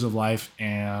issues of life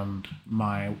and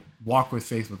my walk with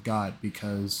faith with God,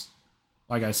 because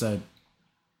like I said,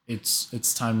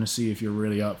 it's time to see if you're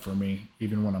really up for me,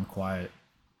 even when I'm quiet.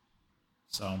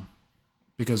 So,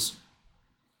 because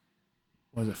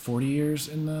was it 40 years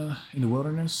in the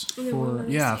wilderness?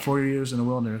 Yeah. 40 years in the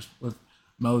wilderness with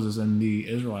Moses and the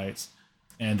Israelites,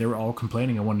 and they were all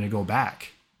complaining and wanting to go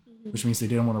back, which means they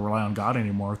didn't want to rely on God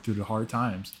anymore through the hard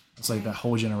times. It's like that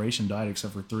whole generation died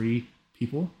except for 3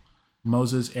 people: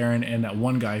 Moses, Aaron, and that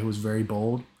one guy who was very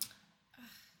bold.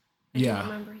 I don't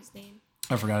remember his name.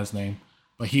 I forgot his name,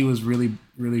 but he was really,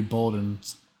 really bold. And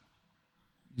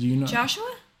do you know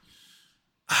Joshua?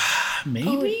 Maybe.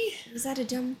 Oh, was that a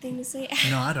dumb thing to say?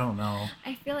 No, I don't know.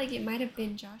 I feel like it might have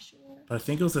been Joshua. But I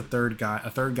think it was a third guy,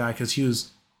 because he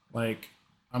was like,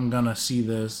 I'm gonna see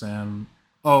this, and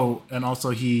and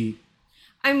also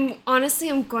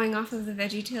I'm going off of the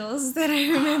VeggieTales that I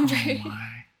remember. Oh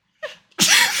my.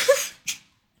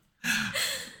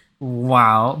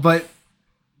 Wow. But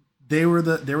they were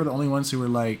the only ones who were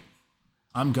like,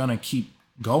 I'm gonna keep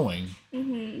going.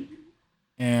 Mm-hmm.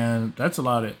 And that's a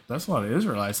lot of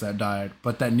Israelites that died.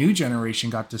 But that new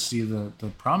generation got to see the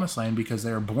promised land because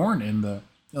they were born in the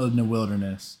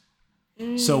wilderness.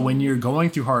 So when you're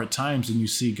going through hard times and you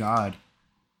see God,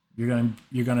 you're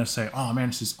gonna say, "Oh man,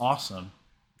 this is awesome.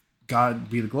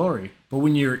 God be the glory." But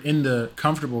when you're in the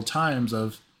comfortable times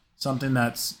of something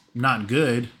that's not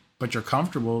good, but you're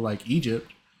comfortable, like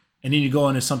Egypt, and then you go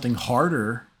into something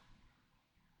harder,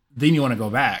 then you want to go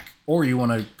back, or you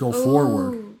want to go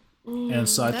forward. And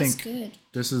so I think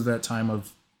this is that time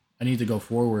of, I need to go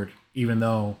forward, even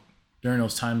though during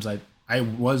those times I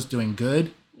was doing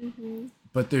good,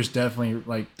 but there's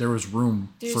definitely there was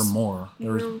room for more.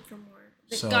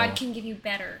 But God can give you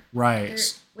better.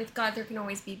 Right. With God, there can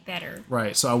always be better.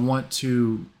 Right. So I want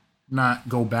to not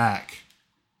go back,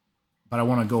 but I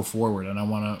want to go forward, and I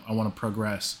want to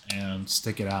progress and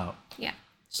stick it out. Yeah.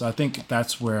 So I think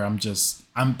that's where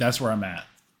that's where I'm at.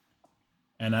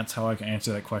 And that's how I can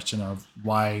answer that question of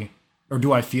why, or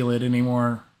do I feel it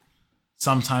anymore?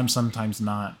 Sometimes, sometimes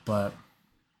not. But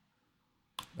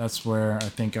that's where I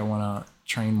think I want to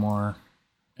train more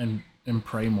and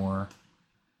pray more,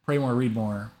 read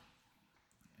more,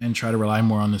 and try to rely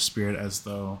more on the Spirit as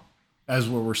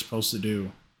what we're supposed to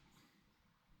do.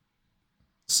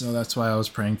 So that's why I was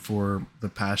praying for the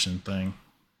passion thing.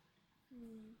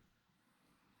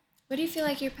 What do you feel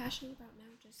like you're passionate about now?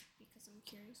 Just because I'm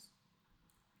curious.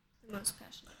 The most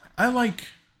passionate. I like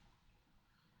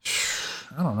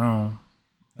I don't know.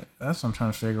 That's what I'm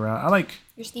trying to figure out. I like,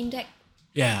 Your Steam Deck?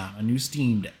 yeah, a new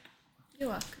Steam Deck. You're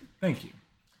welcome. Thank you.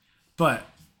 But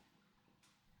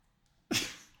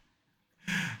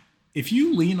if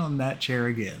you lean on that chair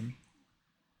again,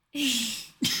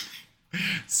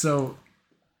 so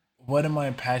what am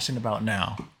I passionate about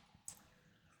now?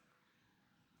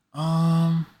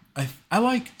 I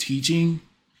like teaching,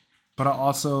 but I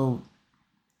also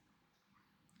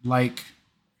like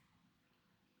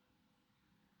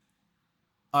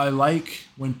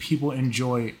when people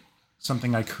enjoy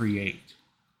something I create.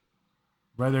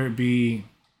 Whether it be,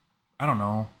 I don't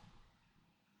know.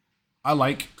 I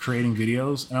like creating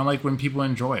videos and I like when people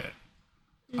enjoy it.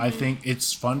 I think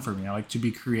it's fun for me. I like to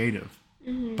be creative.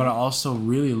 But I also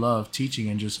really love teaching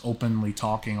and just openly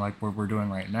talking like what we're doing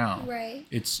right now. Right.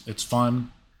 It's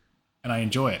fun and I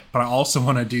enjoy it. But I also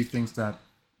want to do things that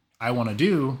I want to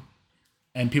do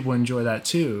and people enjoy that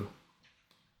too.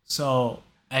 So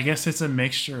I guess it's a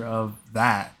mixture of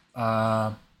that.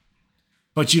 But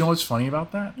you know what's funny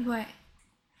about that? What?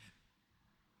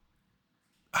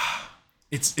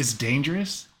 It's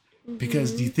dangerous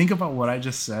because you think about what I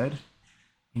just said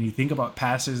and you think about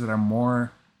pastors that are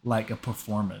more like a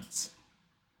performance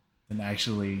than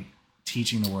actually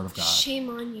teaching the word of God. Shame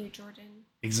on you, Jordan.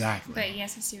 Exactly. But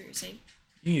yes, I see what you're saying.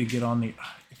 You need to get on the,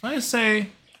 if I say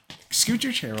scoot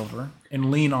your chair over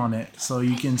and lean on it so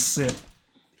you can sit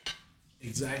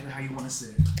exactly how you want to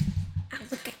sit.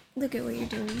 Look at what you're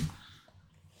doing.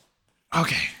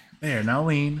 Okay, there, now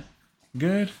lean.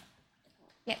 Good.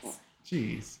 Yes.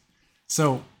 Jeez.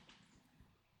 So,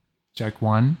 check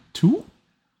 1, 2.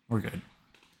 We're good.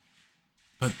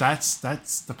 But that's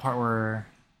the part where,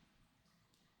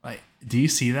 like, do you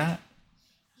see that?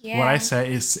 Yeah. What I said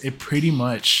is it pretty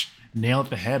much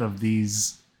nailed the head of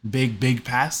these big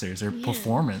pastors, their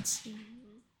performance.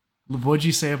 What'd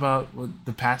you say about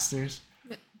the pastors?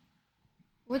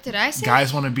 What did I say?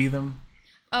 Guys want to be them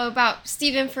Oh, about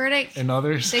Stephen Furtick. and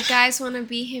others? The guys want to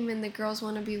be him and the girls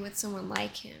want to be with someone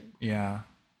like him. Yeah.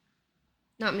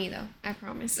 Not me, though. I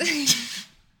promise.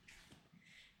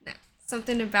 No,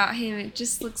 something about him, it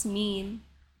just looks mean.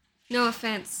 No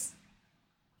offense.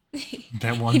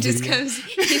 That one he just video. comes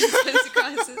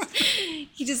across as,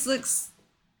 he just looks,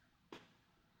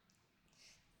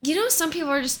 some people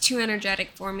are just too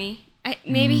energetic for me.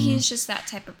 Maybe he's just that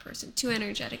type of person, too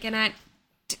energetic, and I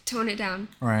tone it down.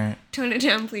 Right. Tone it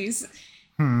down, please.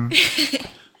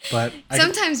 But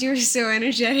Sometimes you're so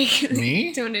energetic.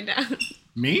 Me? Tone it down.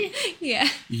 Me? Yeah.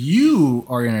 You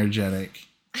are energetic.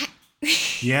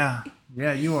 Yeah,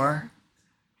 you are.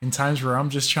 In times where I'm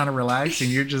just trying to relax and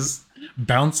you're just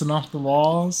bouncing off the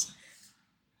walls.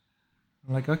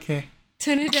 I'm like, okay.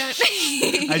 Tone it down.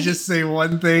 I just say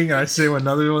one thing and I say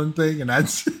another one thing and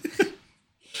that's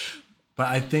But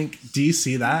I think, do you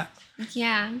see that?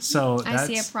 Yeah. So I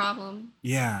see a that's, problem.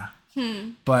 yeah.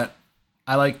 But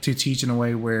I like to teach in a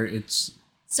way where it's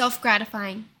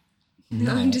Self-gratifying.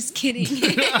 No, No. I'm just kidding.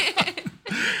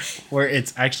 where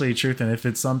it's actually truth, and if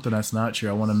it's something that's not true,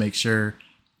 I want to make sure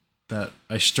that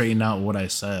I straighten out what I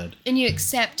said. And you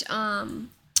accept,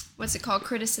 what's it called?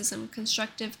 Criticism,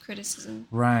 constructive criticism.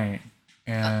 Right.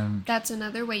 And That's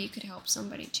another way you could help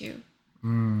somebody too.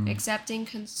 Accepting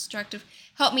constructive.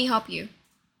 Help me help you.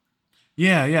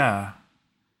 yeah.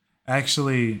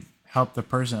 Actually help the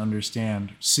person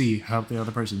understand, help the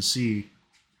other person see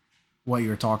what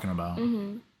you're talking about.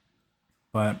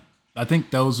 But I think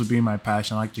those would be my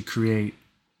passion. I like to create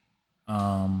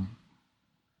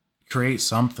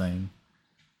something,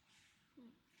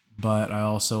 but I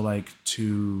also like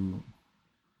to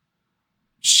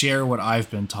share what I've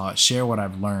been taught, share what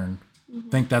I've learned. I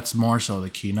think that's more so the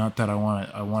key. Not that I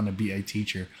want to be a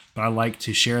teacher, but I like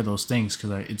to share those things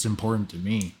because it's important to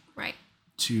me. Right.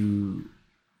 To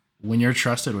when you're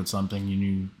trusted with something and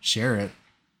you share it,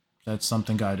 that's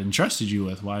something God entrusted you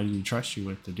with. Why did He trust you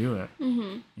with to do it?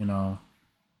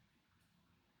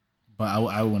 But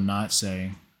I will not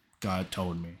say God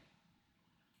told me.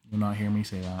 You will not hear me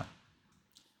say that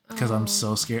because I'm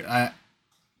so scared.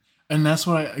 And that's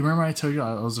what I remember. I told you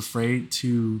I was afraid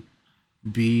to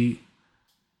be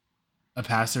a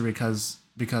pastor because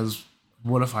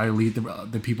what if I lead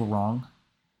the people wrong?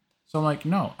 So I'm like,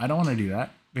 no, I don't want to do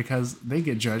that because they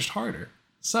get judged harder.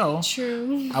 So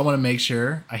True. I want to make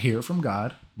sure I hear from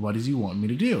God. What does He want me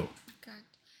to do?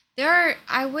 God.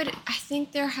 I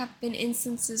think there have been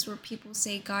instances where people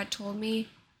say God told me.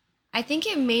 I think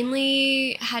it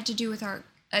mainly had to do with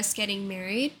us getting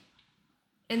married.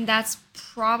 And that's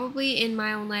probably in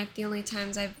my own life the only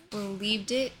times I've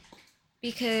believed it,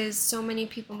 because so many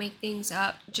people make things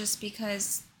up just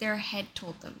because their head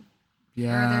told them.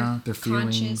 Yeah, or their they're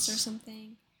conscious feelings. or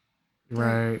something.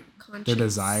 Right. conscience, Their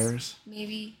desires.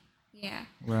 maybe. Yeah.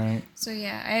 Right. So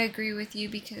yeah, I agree with you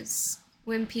because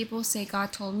when people say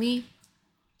God told me,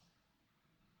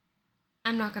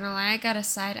 I'm not gonna lie, I gotta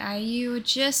side eye you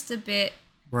just a bit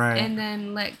Right. and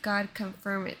then let God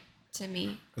confirm it to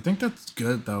me. I think that's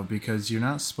good though, because you're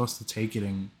not supposed to take it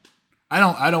in. I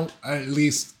don't, at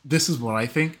least this is what I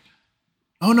think.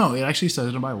 Oh no, it actually says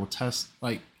in the Bible, test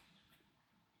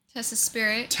Test the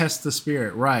spirit. the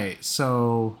spirit. Right.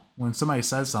 So when somebody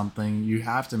says something, you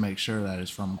have to make sure that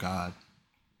it's from God.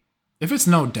 If it's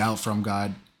no doubt from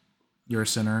God, you're a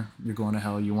sinner, you're going to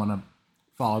hell, you want to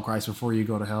follow Christ before you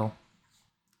go to hell.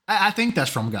 I think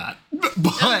that's from God.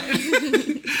 But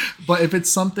but if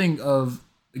it's something of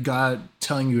God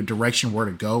telling you a direction where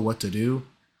to go, what to do,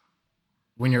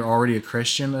 when you're already a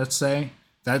Christian, let's say,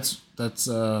 that's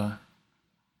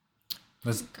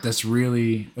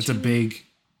really that's a big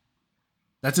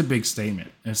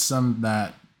statement. It's something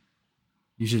that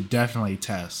you should definitely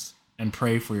test and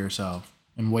pray for yourself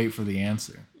and wait for the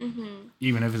answer,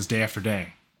 even if it's day after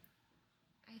day.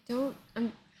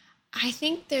 I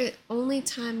think the only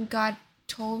time God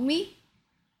told me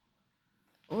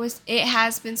was it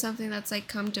has been something that's like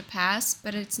come to pass,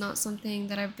 but it's not something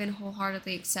that I've been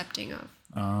wholeheartedly accepting of.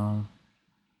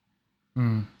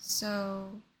 So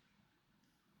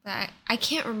that I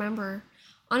can't remember.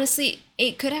 Honestly,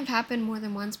 it could have happened more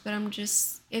than once, but I'm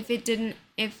just if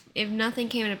nothing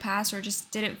came to pass or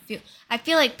just didn't feel. I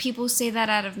feel like people say that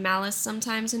out of malice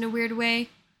sometimes in a weird way.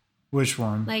 Which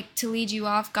one? Like to lead you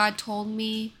off. God told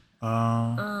me.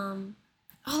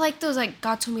 Like those like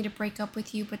God told me to break up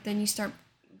with you, but then you start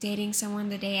dating someone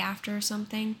the day after or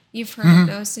something. You've heard of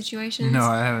those situations? No,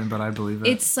 I haven't, but I believe it.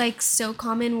 It's like so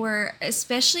common where,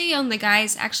 especially on the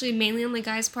guys, actually mainly on the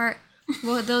guys' part,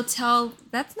 well, they'll tell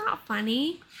that's not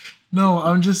funny. No,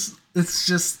 it's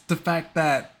just the fact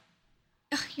that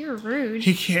Ugh, you're rude.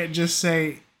 he can't just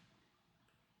say,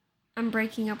 I'm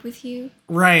breaking up with you.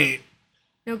 right.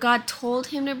 No, God told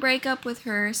him to break up with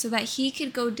her so that he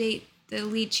could go date the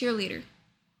lead cheerleader.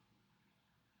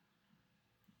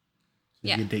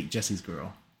 You could date Jesse's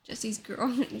girl. Jesse's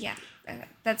girl. Yeah,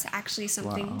 that's actually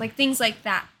something. Wow. Like things like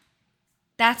that.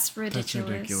 That's ridiculous. That's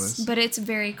ridiculous. But it's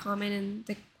very common in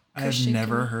the I've Christian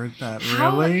never community. heard that.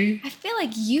 Really? I feel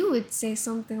like you would say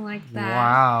something like that.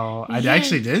 Wow. I Yeah.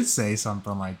 actually did say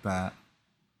something like that.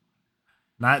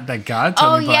 Not that God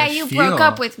told me, but yeah, I you feel. broke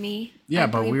up with me. Yeah, I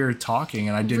but believe. we were talking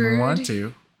and I didn't Rude. want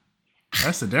to.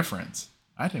 That's the difference.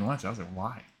 I didn't want to. I was like,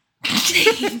 why?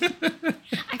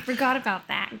 I forgot about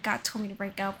that. God told me to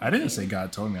break up with I didn't you. say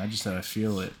God told me. I just said I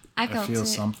feel it. I felt feel it.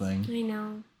 something. I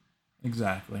know.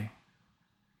 Exactly.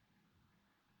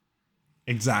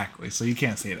 Exactly. So you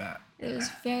can't say that. It was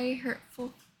very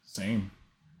hurtful. Same.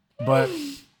 But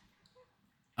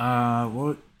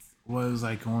what was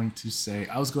I going to say?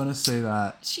 I was going to say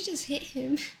that She just hit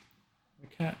him. the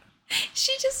cat,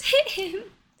 She just hit him.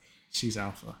 she's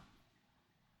alpha.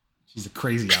 She's a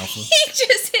crazy alpha. He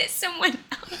just hit someone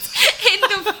else.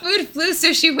 And the food flew,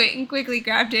 so she went and quickly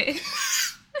grabbed it.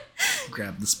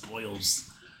 Grab the spoils.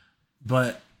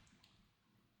 But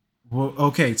well,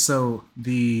 okay, so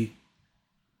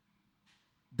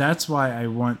that's why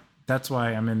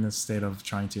I'm in this state of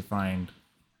trying to find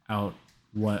out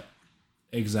what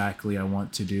exactly I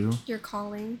want to do. You're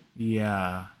calling,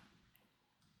 Yeah.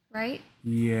 right?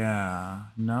 Yeah.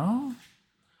 No?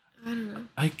 I don't know.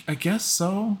 I guess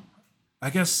so. I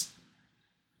guess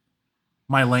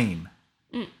my lane.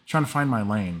 Trying to find my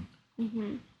lane.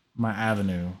 My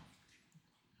avenue.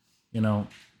 You know,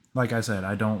 like I said,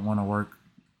 I don't want to work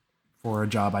for a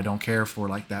job I don't care for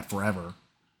like that forever.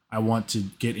 I want to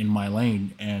get in my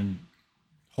lane and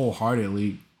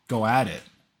wholeheartedly go at it.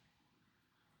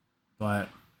 But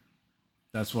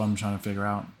that's what I'm trying to figure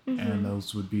out. And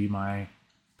those would be my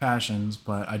passions,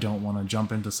 but I don't want to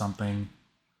jump into something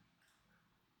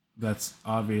that's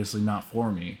obviously not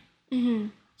for me.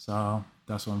 So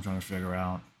that's what I'm trying to figure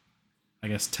out. I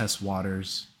guess test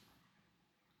waters.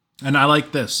 And I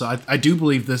like this. So I do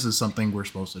believe this is something we're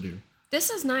supposed to do. This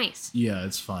is nice. Yeah,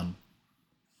 it's fun.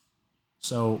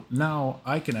 So now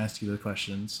I can ask you the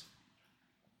questions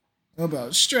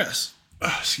about stress.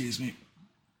 Excuse me.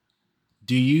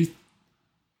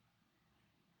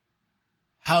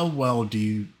 How well do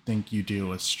you think you deal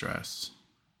with stress?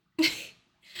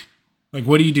 Like,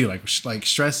 what do you do? Like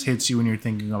stress hits you when you're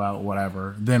thinking about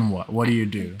whatever. Then what? What do you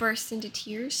do? Burst into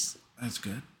tears. That's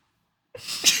good.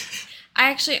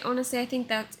 Honestly, I think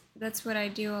that's what I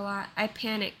do a lot. I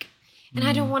panic. And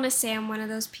I don't want to say I'm one of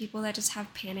those people that just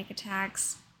have panic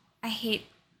attacks. I hate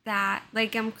that.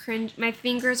 Like, I'm cringe. My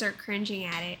fingers are cringing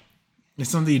at it. It's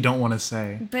something you don't want to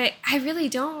say. But I really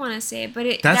don't want to say it.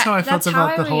 But That's how I felt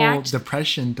about the whole react.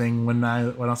 depression thing when I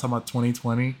was talking about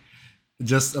 2020.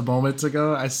 Just a moment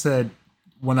ago, I said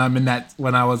when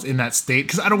I was in that state,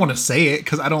 because I don't want to say it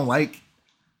because I don't want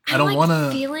to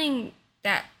feeling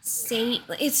that saying.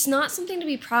 It's not something to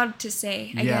be proud to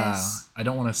say. I guess. I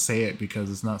don't want to say it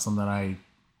because it's not something I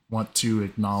want to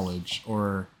acknowledge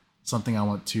or something I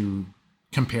want to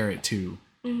compare it to.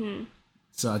 Mm-hmm.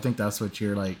 So I think that's what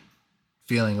you're like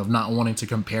feeling of not wanting to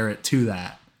compare it to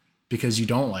that because you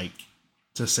don't like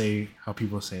to say how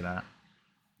people say that.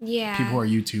 Yeah. People are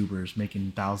YouTubers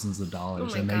making thousands of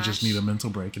dollars and they just need a mental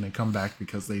break and they come back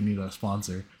because they need a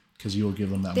sponsor because you will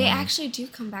give them that money. They actually do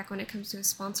come back when it comes to a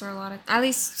sponsor a lot of, at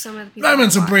least some of the people. My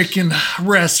mental break and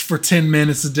rest for 10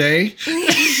 minutes a day. So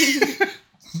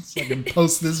I can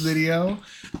post this video.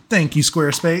 Thank you,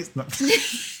 Squarespace. No.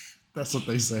 That's what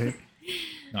they say.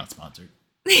 Not sponsored.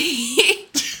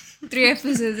 3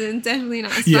 episodes and definitely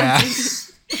not sponsored. Yeah.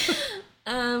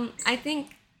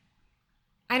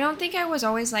 I don't think I was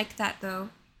always like that though.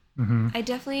 Mm-hmm. I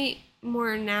definitely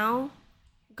more now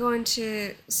go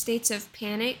into states of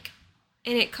panic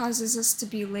and it causes us to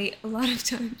be late a lot of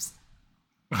times.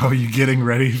 Oh, you getting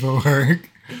ready for work?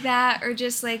 That or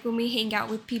just like when we hang out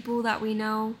with people that we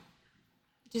know,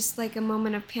 just like a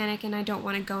moment of panic and I don't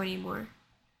want to go anymore.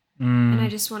 And I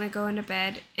just want to go into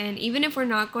bed. And even if we're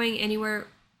not going anywhere,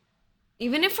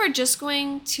 even if we're just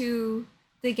going to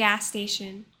the gas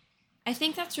station, I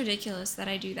think that's ridiculous that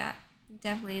I do that.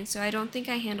 Definitely. And so I don't think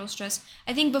I handle stress.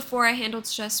 I think before I handled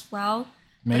stress well.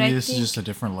 Maybe this is just a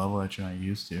different level that you're not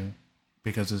used to.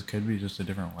 Because it could be just a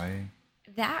different way.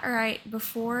 That or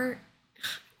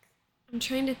I'm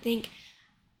trying to think.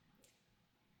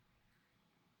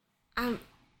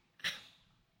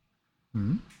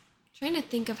 Trying to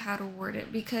think of how to word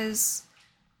it because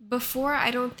before I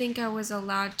don't think I was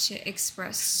allowed to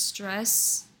express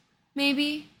stress,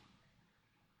 maybe,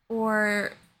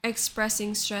 or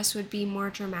expressing stress would be more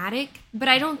dramatic, but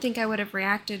I don't think I would have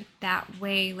reacted that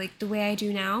way, like the way I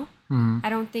do now. I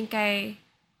don't think I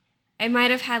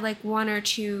might have had like 1 or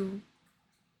 2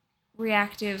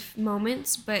 reactive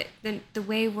moments, but then the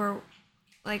way we're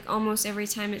like almost every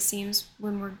time it seems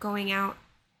when we're going out,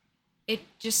 it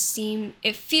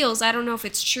feels, I don't know if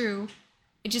it's true,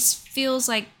 it just feels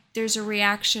like there's a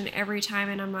reaction every time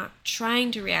and I'm not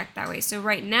trying to react that way. So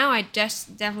right now I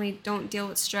definitely don't deal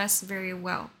with stress very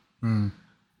well.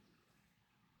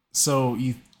 So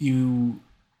you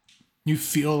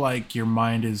feel like your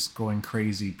mind is going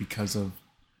crazy because of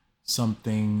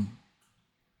something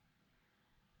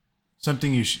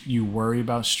you worry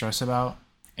about, stress about,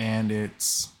 and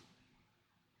it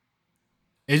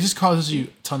just causes you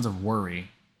tons of worry.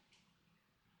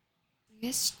 I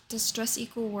guess, does stress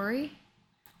equal worry?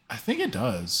 I think it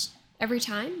does. Every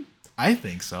time? I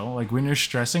think so. Like when you're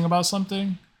stressing about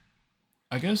something,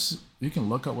 I guess you can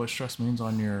look up what stress means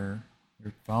on your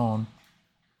phone.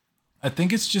 I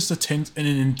think it's just an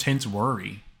intense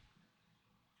worry.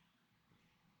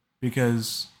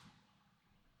 Because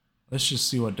let's just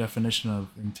see what definition of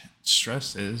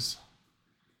stress is.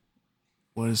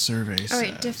 What a survey says. All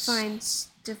right, define stress.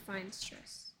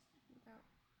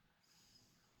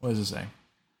 What does it say?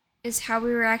 Is how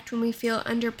we react when we feel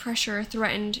under pressure or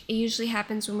threatened. It usually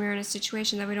happens when we're in a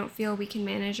situation that we don't feel we can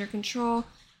manage or control.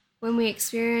 When we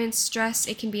experience stress,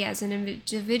 it can be as an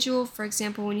individual. For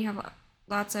example, when you have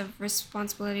lots of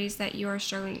responsibilities that you are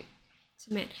struggling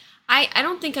to manage. I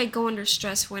don't think I go under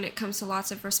stress when it comes to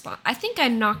lots of I think I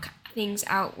knock things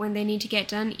out when they need to get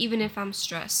done, even if I'm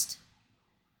stressed.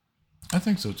 I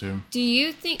think so too. Do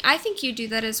you think? I think you do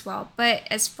that as well. But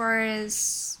as far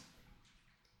as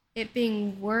it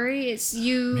being worry,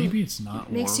 maybe it's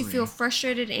not makes you feel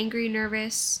frustrated, angry,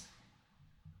 nervous.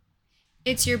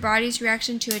 It's your body's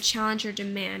reaction to a challenge or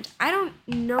demand. I don't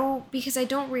know because I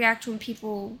don't react when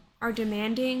people are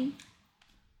demanding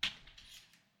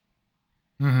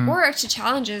or to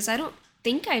challenges. I don't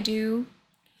think I do.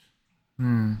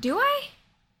 Do I?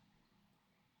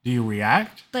 Do you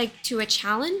react? Like to a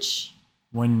challenge?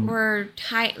 When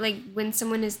when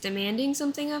someone is demanding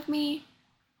something of me?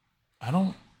 I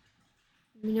don't.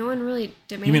 No one really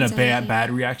demands. You mean a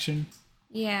bad reaction?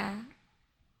 Yeah.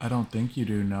 I don't think you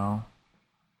do. No.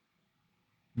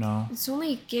 It's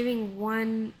only giving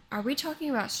one. Are we talking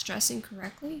about stressing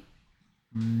correctly?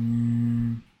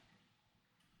 No,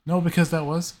 because that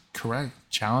was correct.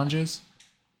 Challenges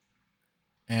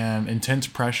and intense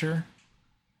pressure.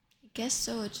 I guess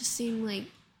so. It just seemed like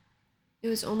it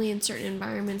was only in certain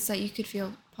environments that you could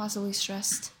feel possibly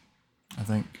stressed. I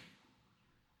think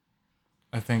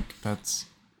that's.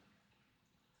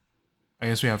 I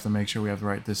guess we have to make sure we have the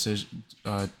right decision,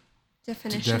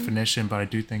 definition, but I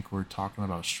do think we're talking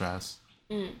about stress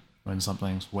Mm. when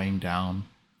something's weighing down.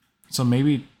 So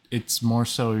maybe it's more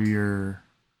so you're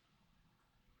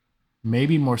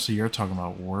talking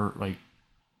about work. Like,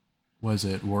 was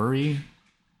it worry?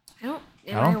 Am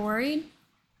I I don't- worried?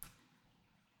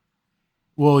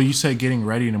 Well, you said getting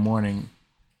ready in the morning.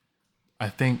 I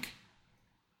think.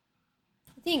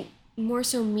 I think more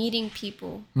so meeting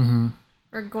people Mm-hmm.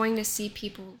 or going to see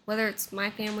people, whether it's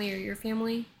my family or your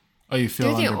family. Oh, you feel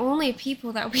They're the under. only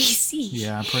people that we see.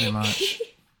 Yeah, pretty much.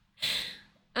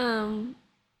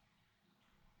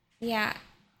 Yeah.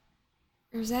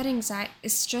 Or is that anxiety?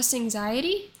 Is stress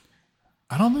anxiety?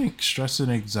 I don't think stress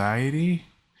and anxiety.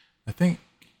 I think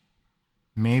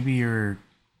maybe you're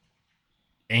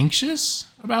anxious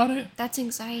about it. That's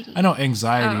anxiety. I know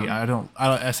anxiety. Oh.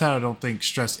 I said I don't think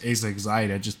stress is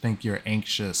anxiety. I just think you're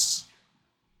anxious.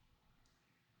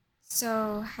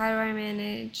 So how do I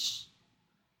manage?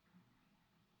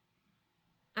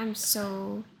 I'm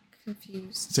so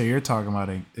confused. So you're talking about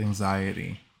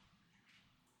anxiety.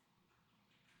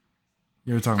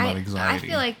 You're talking about I anxiety.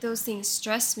 feel like those things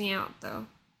stress me out though.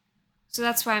 So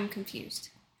that's why I'm confused.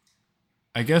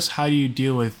 I guess how do you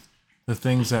deal with the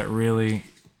things that really,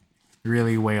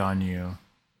 really weigh on you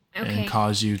Okay. and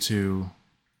cause you to?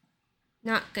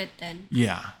 Not good then.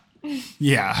 Yeah.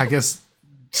 Yeah. I guess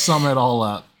sum it all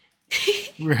up.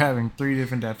 We're having 3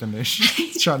 different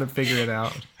definitions, trying to figure it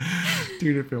out.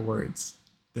 3 different words.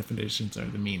 Definitions are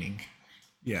the meaning.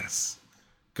 Yes.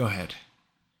 Go ahead.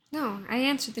 No, I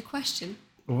answered the question.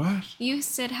 What? You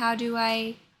said, how do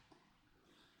I...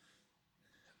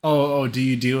 Oh, do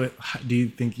you deal with, do you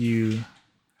think you,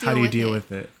 how Deal do you with deal it.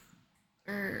 with it?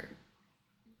 Or...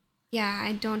 Yeah,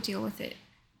 I don't deal with it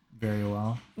Very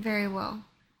well. very well.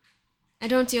 I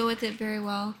don't deal with it very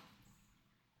well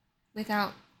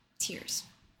without tears.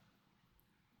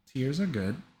 Tears are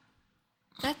good,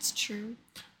 That's true.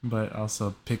 but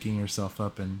also picking yourself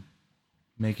up and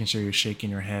making sure you're shaking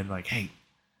your head like, hey,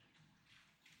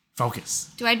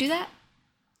 focus. Do I do that?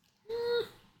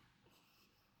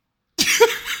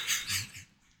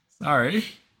 Sorry.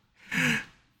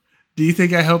 Do you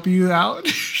think I help you out?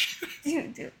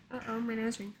 Dude. Uh-oh, my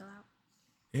nose ring fell out.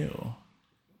 Ew.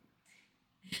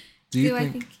 Do you I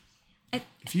think think...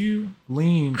 if you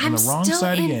lean on I'm the wrong still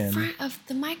side in again, front of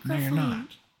the no, microphone. you're not.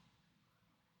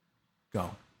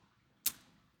 Go.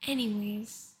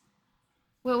 Anyways.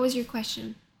 What was your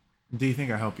question? Do you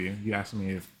think I help you? You asked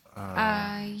me if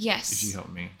Yes. if you help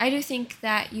me. I do think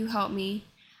that you help me.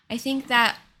 I think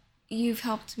that you've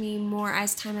helped me more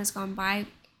as time has gone by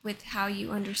with how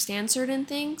you understand certain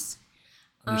things.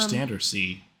 Understand or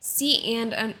see? See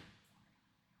and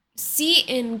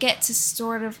get to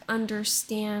sort of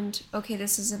understand, okay,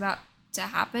 this is about to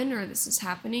happen or this is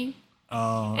happening.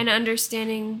 And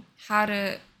understanding how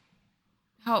to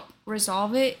help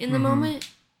resolve it in the moment,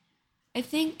 I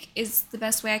think is the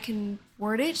best way I can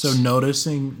word it. So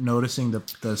noticing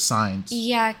the signs.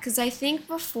 Yeah, because I think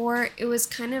before it was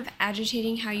kind of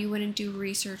agitating how you wouldn't do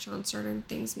research on certain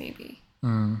things, maybe.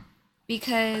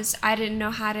 Because I didn't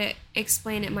know how to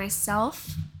explain it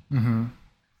myself.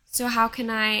 So how can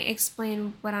I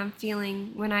explain what I'm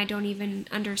feeling when I don't even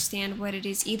understand what it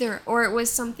is either? Or it was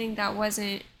something that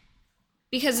wasn't,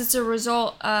 because it's a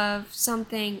result of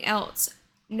something else.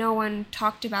 No one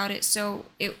talked about it, so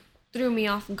it threw me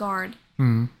off guard.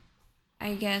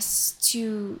 I guess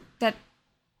that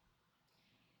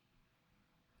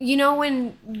you know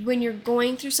when you're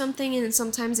going through something and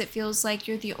sometimes it feels like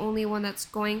you're the only one that's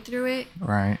going through it.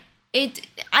 Right.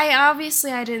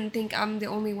 I didn't think I'm the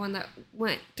only one that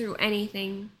went through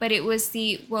anything, but it was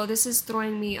this is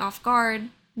throwing me off guard.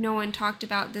 No one talked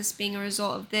about this being a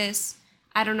result of this.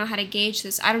 I don't know how to gauge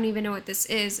this. I don't even know what this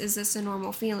is. Is this a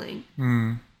normal feeling?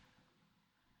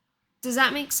 Does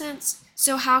that make sense?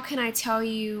 So how can I tell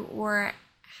you or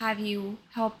have you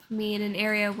help me in an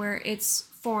area where it's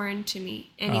foreign to me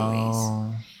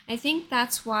anyways? I think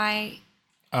that's why.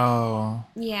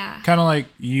 Yeah. Kind of like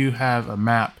you have a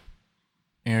map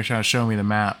and you're trying to show me the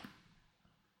map,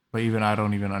 but even I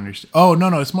don't even understand. Oh,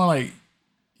 no, it's more like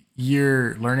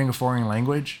you're learning a foreign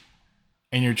language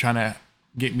and you're trying to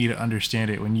get me to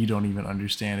understand it when you don't even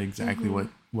understand exactly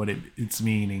what it's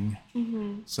meaning.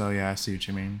 So yeah, I see what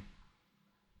you mean.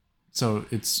 So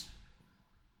it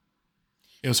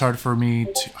was hard for me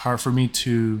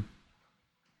to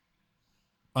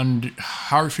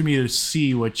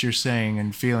see what you're saying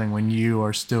and feeling when you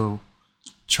are still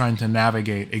trying to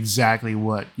navigate exactly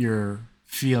what you're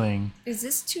feeling. Is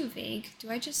this too vague? Do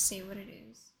I just say what it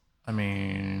is? I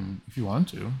mean, if you want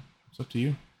to, it's up to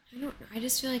you. I don't know. I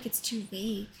just feel like it's too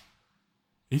vague.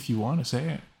 If you want to say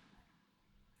it.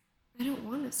 I don't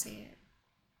want to say it.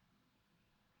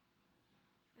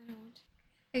 I don't want to.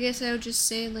 I guess I would just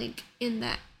say, like, in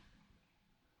that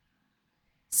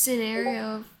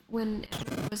scenario of when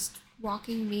Emma was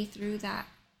walking me through that,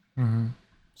 Mm-hmm.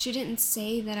 she didn't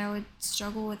say that I would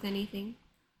struggle with anything.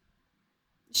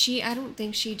 I don't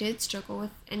think she did struggle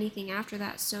with anything after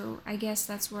that, so I guess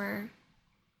that's where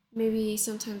maybe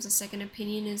sometimes a second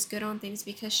opinion is good on things,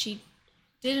 because she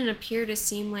didn't appear to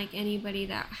seem like anybody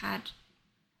that had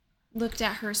looked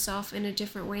at herself in a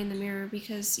different way in the mirror,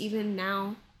 because even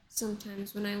now,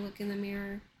 sometimes when I look in the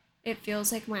mirror, it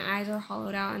feels like my eyes are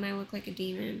hollowed out and I look like a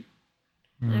demon.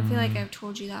 And I feel like I've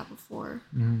told you that before.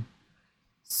 Mm-hmm.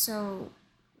 So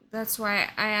that's why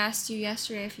I asked you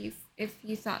yesterday if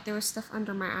you thought there was stuff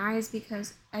under my eyes,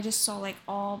 because I just saw like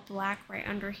all black right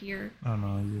under here. I don't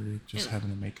know. You're just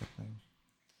having a makeup thing.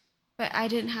 But I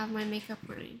didn't have my makeup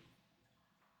running.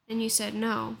 And you said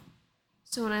no.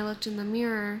 So when I looked in the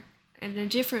mirror, in a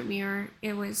different mirror,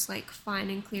 it was like fine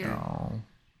and clear. Oh.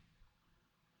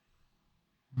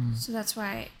 So that's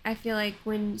why I feel like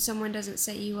when someone doesn't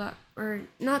set you up, or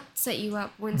not set you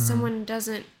up, when Mm-hmm. someone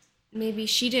doesn't, maybe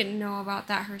she didn't know about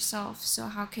that herself, so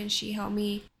how can she help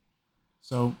me?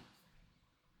 So,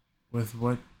 with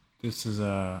what this is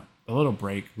a little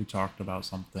break, we talked about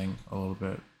something a little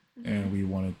bit, and we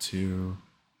wanted to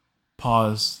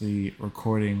pause the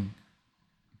recording,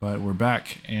 but we're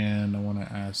back, and I want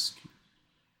to ask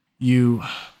you,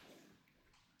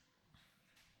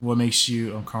 what makes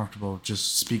you uncomfortable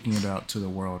just speaking about to the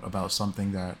world about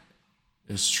something that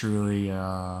is truly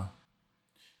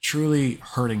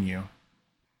hurting you,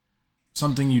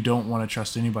 something you don't want to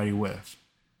trust anybody with?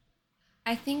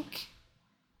 I think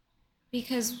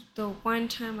because the one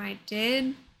time I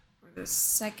did, or the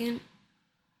second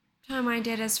time I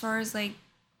did, as far as like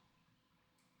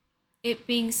it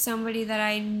being somebody that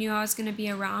I knew I was going to be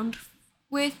around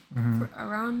with,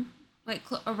 around,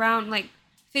 like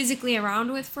physically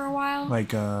around with for a while.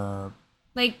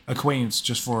 Like acquaintance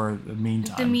just for the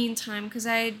meantime. The meantime, because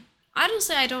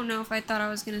honestly, I don't know if I thought I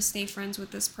was going to stay friends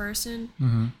with this person,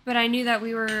 but I knew that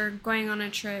we were going on a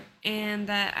trip and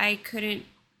that I couldn't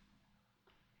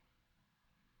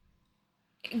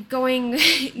going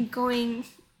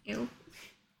ew.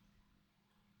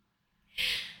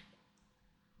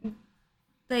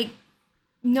 Like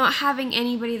not having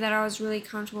anybody that I was really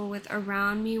comfortable with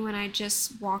around me when I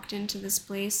just walked into this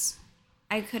place.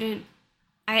 I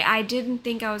didn't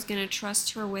think I was going to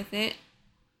trust her with it,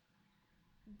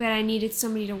 but I needed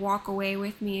somebody to walk away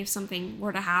with me if something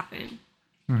were to happen.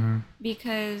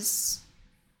 Because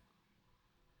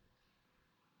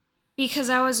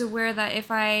I was aware that if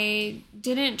I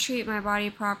didn't treat my body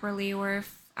properly, or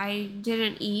if I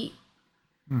didn't eat,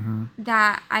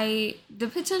 that the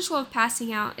potential of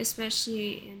passing out,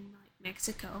 especially in like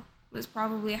Mexico, was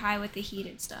probably high with the heat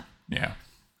and stuff. Yeah.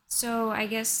 So I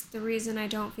guess the reason I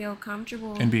don't feel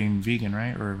comfortable. And being vegan,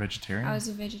 right? Or a vegetarian? I was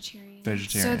a vegetarian.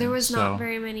 Vegetarian. So there was not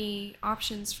very many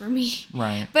options for me.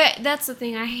 Right. But that's the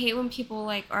thing. I hate when people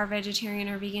like are vegetarian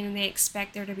or vegan and they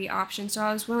expect there to be options. So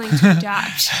I was willing to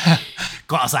adapt.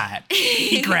 Go outside.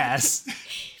 Eat grass.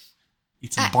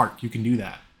 Eat some bark. You can do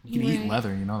that. You can eat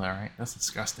leather. You know that, right? That's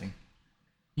disgusting.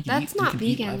 That's not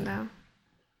vegan, though.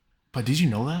 But did you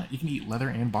know that? You can eat leather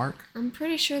and bark? I'm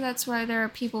pretty sure that's why there are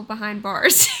people behind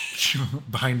bars.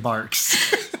 Behind barks.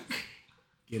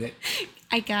 Get it?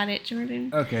 I got it,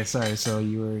 Jordan. Okay, sorry. So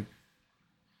you were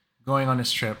going on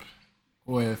this trip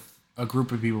with a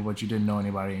group of people, but you didn't know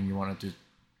anybody, and you wanted to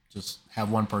just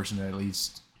have one person at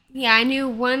least. Yeah, I knew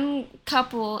one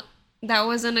couple that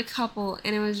wasn't a couple,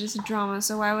 and it was just drama,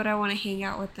 so why would I want to hang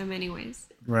out with them anyways?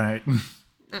 Right.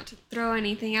 Not to throw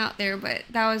anything out there, but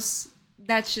that's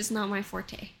just not my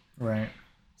forte. Right.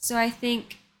 So I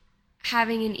think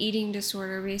having an eating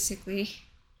disorder, basically,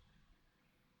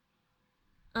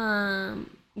 the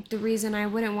reason I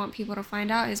wouldn't want people to find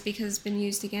out is because it's been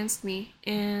used against me.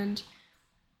 And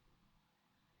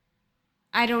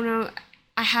I don't know,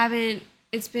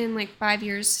 it's been like 5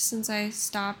 years since I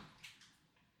stopped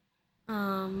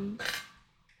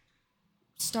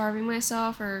starving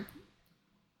myself or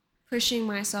pushing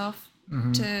myself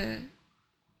to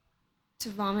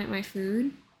vomit my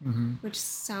food, which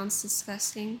sounds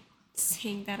disgusting.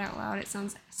 Saying that out loud, it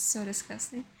sounds so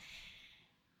disgusting.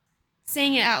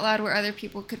 Saying it out loud where other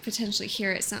people could potentially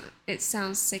hear it, it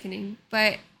sounds sickening.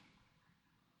 But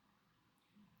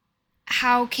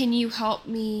how can you help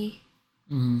me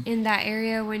in that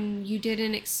area when you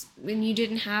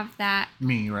didn't have that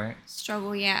me, right?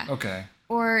 struggle? Yeah. Okay.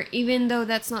 Or even though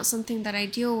that's not something that I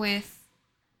deal with,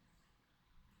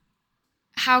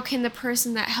 how can the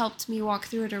person that helped me walk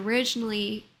through it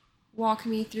originally walk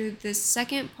me through this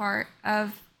second part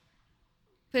of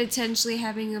potentially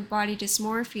having a body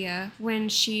dysmorphia when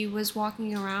she was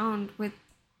walking around with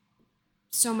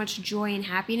so much joy and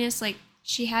happiness. Like,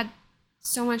 she had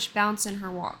so much bounce in her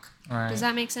walk. Right. Does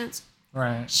that make sense?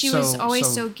 Right. She was always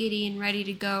so giddy and ready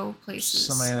to go places.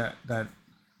 Somebody that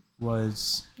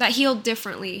was... That healed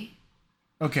differently.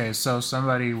 Okay, so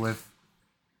somebody with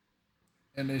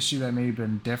an issue that may have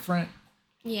been different.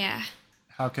 Yeah.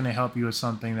 How can they help you with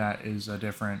something that is a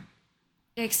different...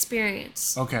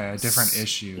 experience? Okay, a different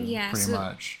issue, yeah, pretty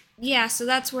much. Yeah, so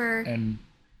that's where... And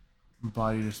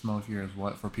body dysmorphia is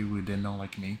what, for people who didn't know,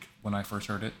 like me, when I first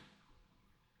heard it?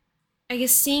 I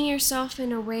guess seeing yourself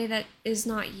in a way that is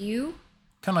not you.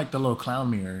 Kind of like the little clown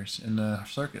mirrors in the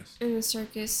circus. In the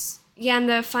circus. Yeah, and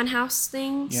the funhouse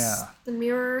things. Yeah. The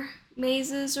mirror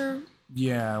mazes or...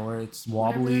 Yeah, where it's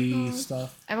wobbly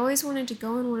stuff. I've always wanted to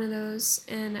go in one of those,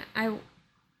 and I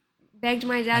begged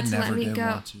my dad to let me go.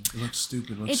 Want to. It looks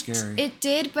stupid. It looks scary. It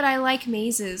did, but I like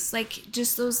mazes. Like,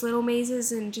 just those little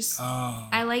mazes, and just... Oh.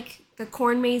 I like the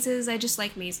corn mazes. I just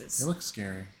like mazes. It looks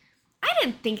scary. I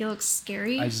didn't think it looked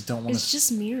scary. I just don't want to... It's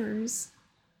just mirrors.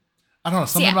 I don't know.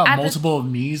 Something about multiple of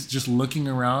me's just looking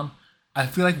around. I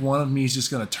feel like one of me is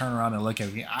just going to turn around and look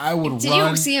at me. I would run. Did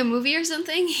you see a movie or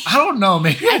something? I don't know.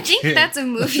 Maybe I think that's a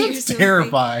movie or something.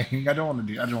 Terrifying. I don't want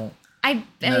to do... I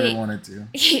never wanted to.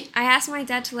 I asked my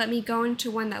dad to let me go into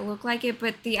one that looked like it,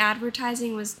 but the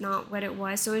advertising was not what it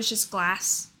was, so it was just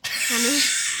glass. Kind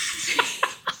of.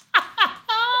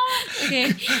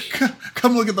 Okay.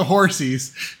 Come look at the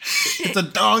horsies. It's a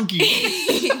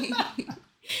donkey.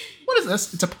 What is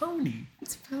this? It's a pony.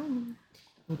 It's a pony.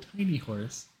 A tiny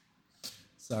horse.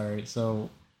 Sorry. So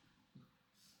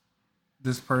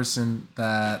this person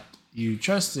that you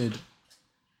trusted,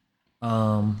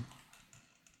 one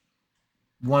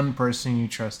person you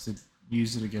trusted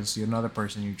used it against you. Another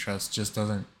person you trust just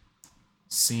doesn't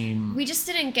seem... We just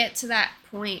didn't get to that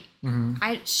point.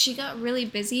 Mm-hmm. She got really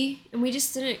busy, and we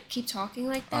just didn't keep talking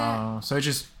like that. So it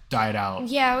just died out.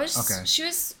 Yeah, it was. Okay. She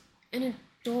was an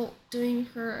adult doing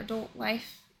her adult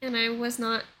life, and I was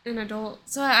not an adult,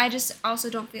 so I just also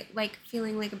don't feel like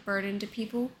feeling like a burden to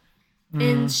people.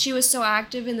 And she was so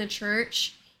active in the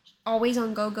church, always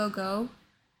on go go go.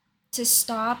 To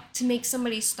make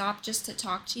somebody stop just to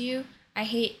talk to you, I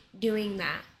hate doing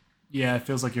that. Yeah, it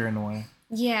feels like you're in the way.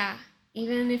 Yeah,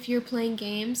 even if you're playing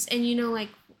games, and like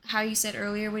how you said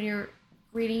earlier, when you're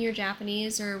reading your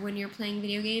Japanese or when you're playing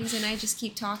video games, and I just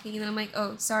keep talking, and then I'm like,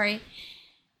 oh, sorry.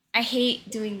 I hate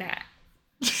doing that.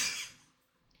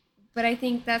 But I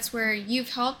think that's where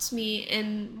you've helped me,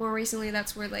 and more recently,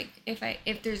 that's where, like,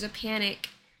 if there's a panic,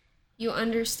 you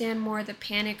understand more the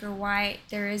panic or why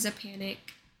there is a panic.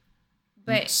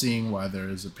 But seeing why there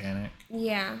is a panic.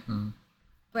 Yeah.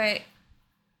 But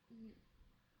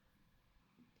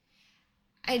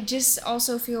I just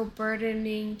also feel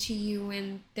burdening to you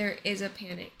when there is a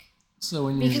panic. So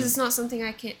when because it's not something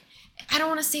I don't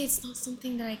want to say it's not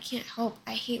something that I can't help.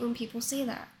 I hate when people say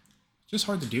that. It's just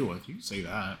hard to deal with. You can say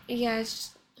that. Yeah, it's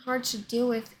just hard to deal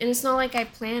with. And it's not like I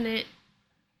plan it.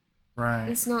 Right.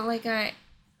 It's not like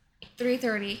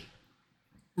 3:30.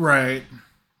 Right.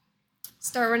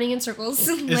 Start running in circles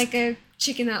like a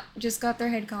chicken that just got their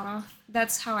head cut off.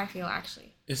 That's how I feel,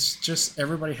 actually. It's just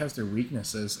everybody has their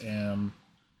weaknesses, and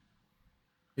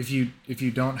if you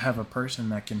don't have a person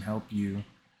that can help you,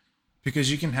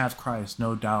 because you can have Christ,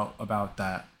 no doubt about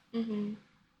that. Mm-hmm.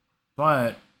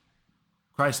 But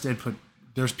Christ did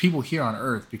there's people here on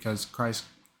earth because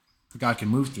God can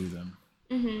move through them.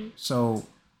 Mm-hmm. So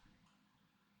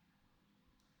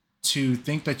to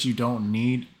think that you don't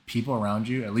need people around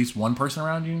you, at least one person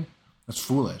around you, that's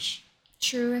foolish.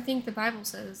 True. I think the Bible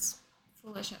says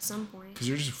foolish at some point. Because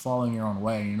you're just following your own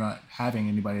way. You're not having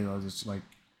anybody that's like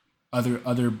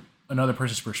another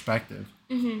person's perspective.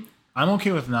 Mm-hmm. I'm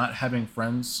okay with not having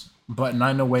friends, but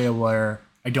not in a way where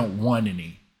I don't want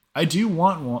any. I do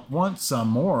want some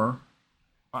more.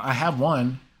 I have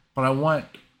one, but I want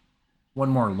one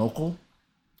more local.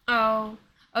 Oh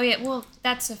yeah. Well,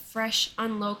 that's a fresh,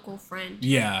 unlocal friend.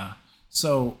 Yeah.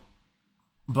 So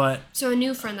a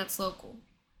new friend that's local.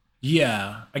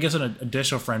 Yeah, I guess an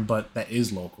additional friend, but that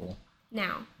is local.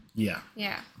 Now. Yeah.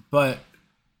 Yeah. But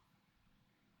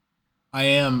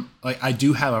I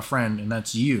do have a friend, and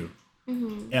that's you.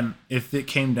 Mm-hmm. And if it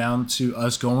came down to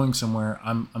us going somewhere,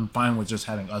 I'm fine with just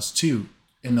having us two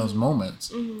in those moments.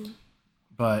 Mm-hmm.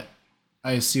 But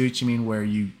I see what you mean, where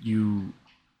you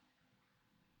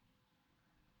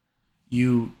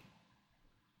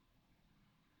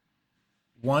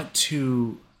want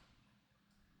to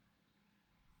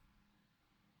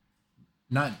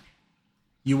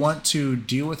you want to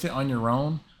deal with it on your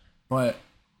own, but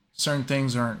certain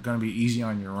things aren't going to be easy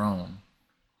on your own.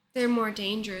 They're more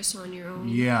dangerous on your own.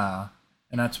 Yeah,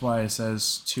 and that's why it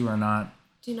says two are not.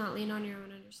 Do not lean on your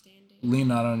own understanding. Lean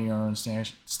not on your own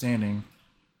standing.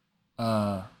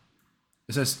 It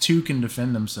says two can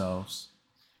defend themselves.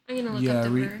 I'm gonna look up the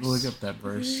verse. Look up that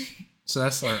verse. So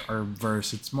that's our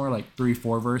verse. It's more like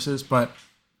 3-4 verses, but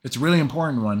it's a really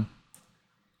important one.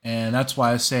 And that's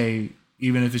why I say,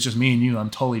 even if it's just me and you, I'm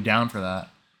totally down for that.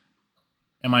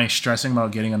 Am I stressing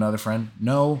about getting another friend?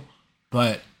 No.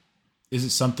 But is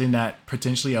it something that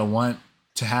potentially I want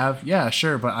to have? Yeah,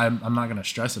 sure. But I'm not going to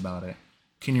stress about it.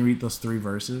 Can you read those 3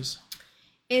 verses?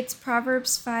 It's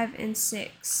Proverbs 5 and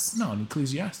 6. No, in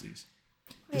Ecclesiastes.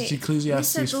 Wait, it's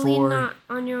Ecclesiastes you said 4. lean not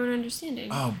on your own understanding.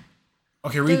 Oh,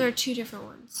 okay. Read. Those are 2 different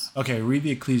ones. Okay, read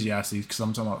the Ecclesiastes because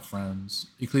I'm talking about friends.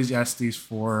 Ecclesiastes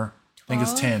 4, I think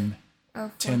it's 10.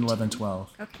 Oh, 10, 11,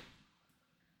 12. Okay.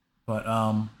 But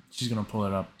she's going to pull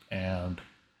it up and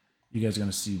you guys are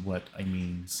going to see what I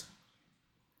means.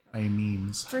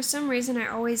 For some reason,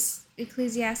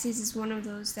 Ecclesiastes is one of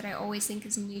those that I always think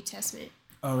is New Testament.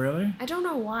 Oh, really? I don't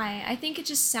know why. I think it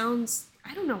just sounds,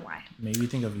 I don't know why. Maybe you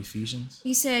think of Ephesians?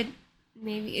 You said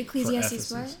maybe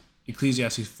Ecclesiastes what?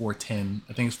 Ecclesiastes 4:10.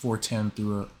 I think it's 4:10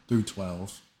 through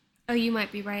 12. Oh, you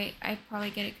might be right. I probably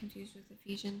get it confused with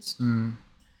Ephesians.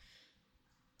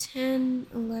 10,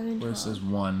 11, 12. Where it says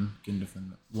one, can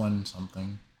defend one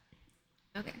something.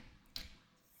 Okay.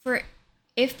 For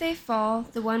if they fall,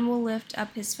 the one will lift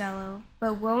up his fellow.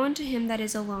 But woe unto him that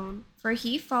is alone, for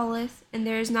he falleth, and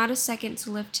there is not a second to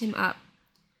lift him up.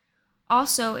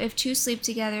 Also, if 2 sleep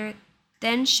together,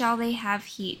 then shall they have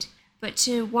heat. But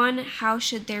to one how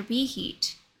should there be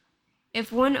heat?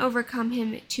 If one overcome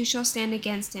him, 2 shall stand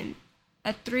against him.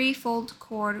 A 3-fold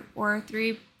cord or a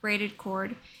 3-braided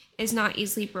cord is not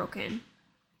easily broken.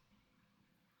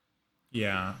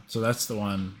 Yeah, so that's the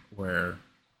one where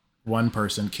one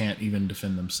person can't even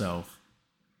defend themselves.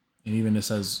 And even it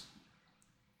says,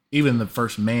 even the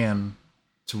first man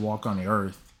to walk on the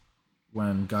earth,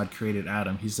 when God created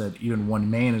Adam, he said even one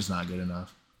man is not good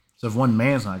enough. So if one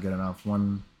man's not good enough,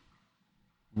 one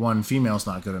female's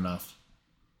not good enough.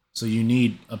 So you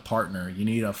need a partner. You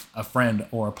need a friend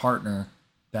or a partner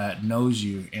that knows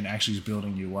you and actually is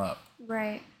building you up.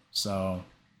 Right. So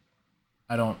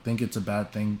I don't think it's a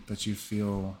bad thing that you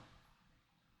feel,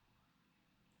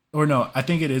 or no, I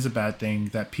think it is a bad thing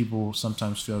that people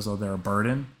sometimes feel as though they're a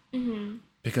burden,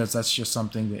 because that's just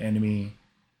something the enemy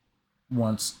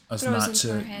wants us not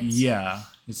to. Yeah,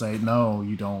 it's like, no,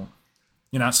 you don't.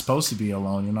 You're not supposed to be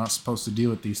alone. You're not supposed to deal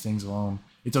with these things alone.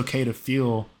 It's okay to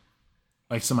feel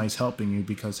like somebody's helping you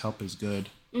because help is good.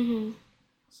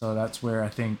 So that's where I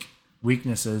think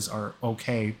weaknesses are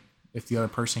okay if the other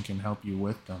person can help you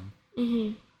with them.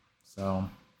 So.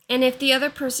 And if the other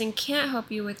person can't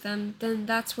help you with them, then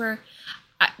that's where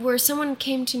someone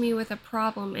came to me with a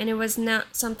problem, and it was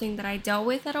not something that I dealt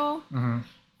with at all.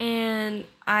 And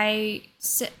I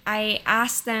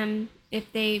asked them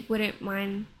if they wouldn't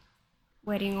mind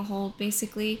wetting a hole,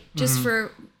 basically, just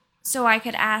so I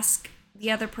could ask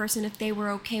the other person if they were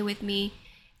okay with me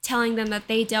telling them that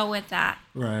they dealt with that.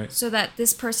 Right. So that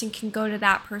this person can go to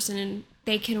that person and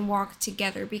they can walk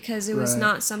together, because it was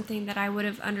not something that I would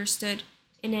have understood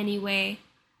in any way.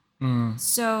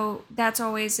 So that's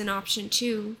always an option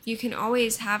too. You can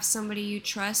always have somebody you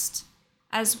trust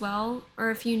as well, or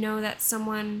if you know that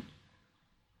someone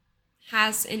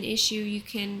has an issue, you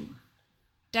can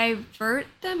divert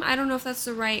them. I don't know if that's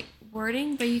the right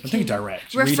wording, but you can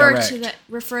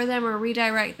refer them or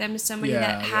redirect them to somebody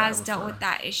that has dealt with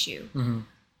that issue.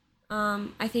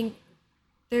 I think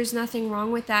there's nothing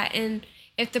wrong with that, and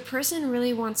if the person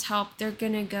really wants help, they're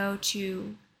gonna go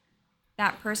to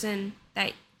that person.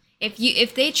 That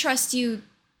if they trust you,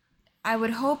 I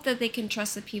would hope that they can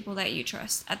trust the people that you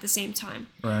trust at the same time.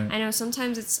 Right. I know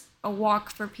sometimes it's a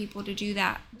walk for people to do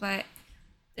that, but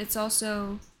it's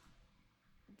also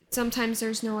sometimes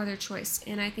there's no other choice.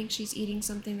 And I think she's eating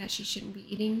something that she shouldn't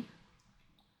be eating.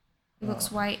 It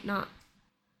looks white, not.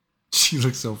 She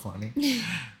looks so funny.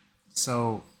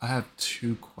 So I have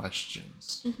 2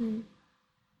 questions.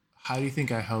 How do you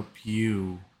think I help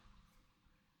you?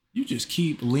 You just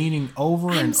keep leaning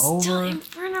over and over. I'm still in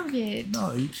front of it.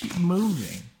 No, you keep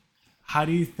moving. How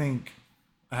do you think?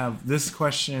 I have this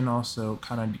question also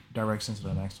kind of directs into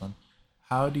the next one.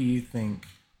 How do you think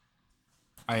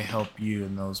I help you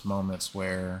in those moments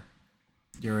where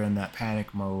you're in that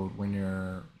panic mode, when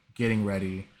you're getting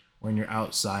ready, when you're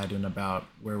outside and about,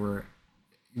 where we're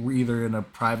either in a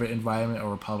private environment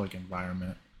or a public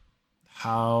environment?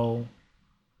 How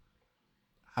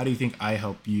do you think I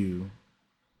help you?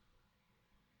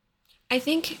 I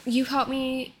think you help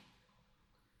me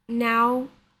now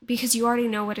because you already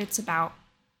know what it's about.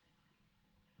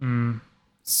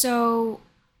 So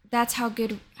that's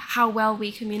how well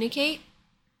we communicate,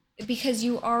 because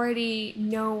you already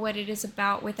know what it is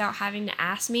about without having to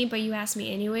ask me, but you ask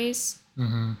me anyways,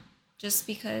 just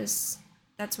because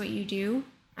that's what you do.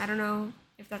 I don't know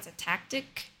if that's a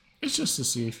tactic. It's just to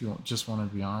see if you just want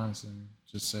to be honest and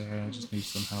just say, hey, I just need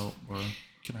some help, or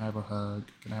can I have a hug?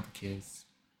 Can I have a kiss?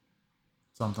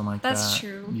 Something like that. That's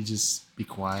true. You just be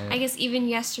quiet. I guess even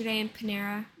yesterday in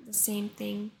Panera, the same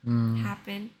thing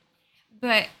happened.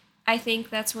 But I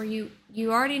think that's where you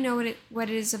already know what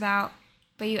it is about,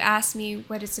 but you ask me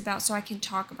what it's about so I can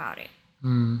talk about it.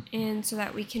 And so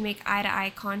that we can make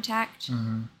eye-to-eye contact.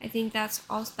 I think that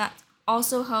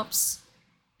also helps,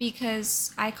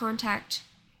 because eye contact,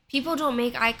 people don't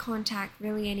make eye contact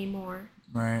really anymore.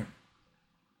 Right.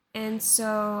 And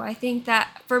so I think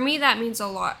that for me that means a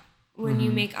lot when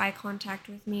you make eye contact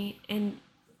with me and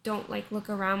don't like look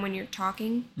around when you're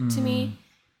talking to me.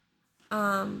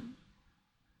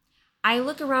 I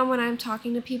look around when I'm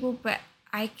talking to people, but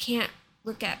I can't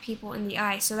look at people in the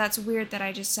eye. So that's weird that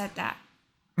I just said that.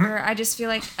 Or I just feel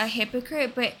like a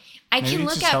hypocrite, but I Maybe can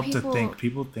look just at help people. to think.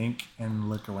 People think and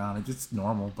look around. It's just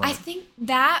normal, but I think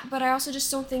that, but I also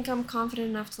just don't think I'm confident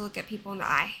enough to look at people in the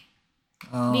eye.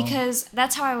 Because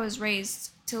that's how I was raised,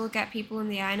 to look at people in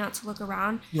the eye, not to look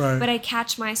around. Right. But I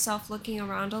catch myself looking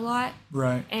around a lot.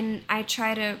 Right. And I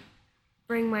try to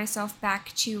bring myself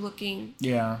back to looking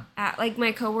at, like,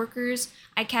 my coworkers.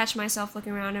 I catch myself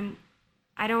looking around, and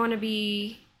I don't want to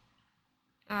be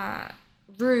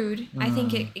rude. I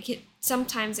think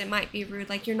sometimes it might be rude,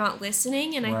 like you're not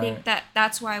listening, and I think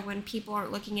that's why when people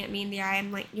aren't looking at me in the eye,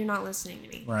 I'm like, you're not listening to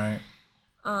me. Right.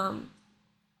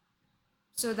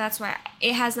 So that's why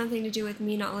it has nothing to do with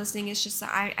me not listening. It's just that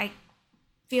I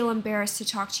feel embarrassed to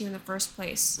talk to you in the first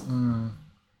place.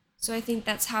 So I think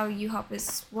that's how you help,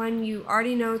 is 1, you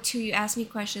already know, 2, you ask me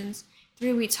questions,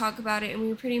 3, we talk about it, and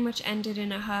we pretty much ended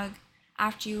in a hug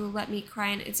after you let me cry.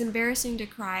 And it's embarrassing to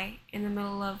cry in the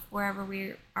middle of wherever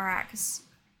we are at, because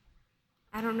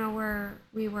I don't know where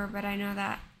we were, but I know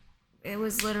that it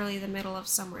was literally the middle of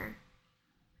somewhere.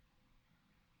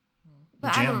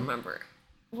 But I don't remember.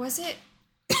 Was it?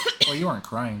 Well, you weren't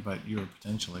crying, but you were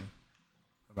potentially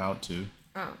about to.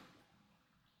 Oh.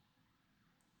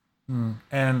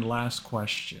 And last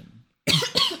question.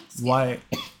 Why?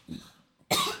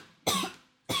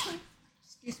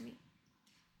 Excuse me.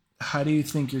 How do you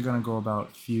think you're going to go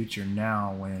about future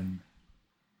now,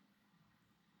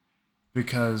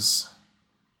 because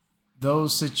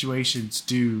those situations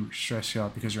do stress you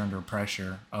out because you're under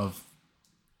pressure of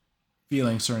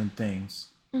feeling certain things.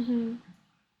 He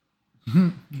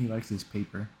likes his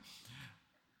paper.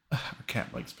 Our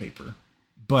cat likes paper.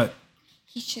 But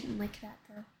He shouldn't like that,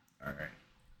 though. all right.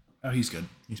 Oh, he's good.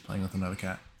 He's playing with another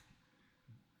cat.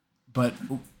 But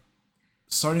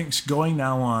going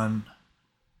now on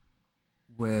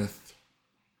with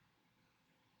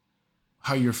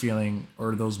how you're feeling,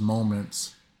 or those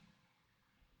moments,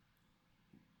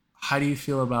 how do you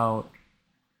feel about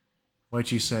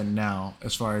what you said now,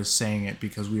 as far as saying it,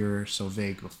 because we were so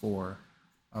vague before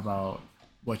about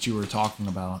what you were talking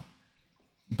about,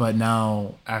 but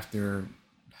now after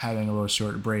having a little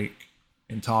short break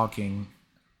and talking,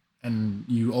 and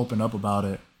you open up about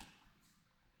it,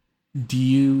 do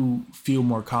you feel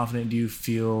more confident? Do you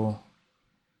feel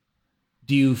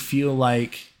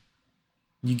like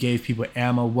you gave people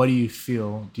ammo? What do you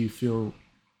feel? Do you feel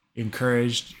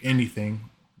encouraged? Anything?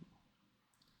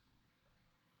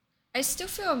 I still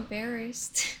feel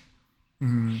embarrassed.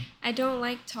 Mm-hmm. I don't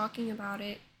like talking about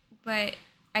it, but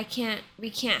we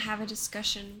can't have a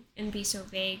discussion and be so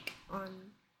vague on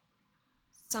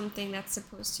something that's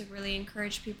supposed to really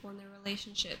encourage people in their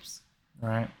relationships.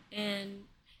 Right. And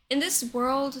in this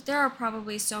world, there are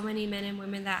probably so many men and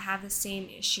women that have the same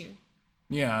issue.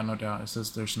 Yeah, no doubt. It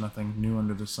says there's nothing new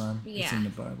under the sun. Yeah. It's in the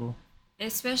Bible.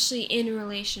 Especially in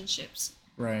relationships.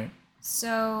 Right.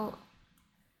 So,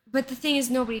 but the thing is,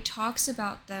 nobody talks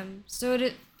about them. So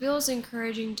it feels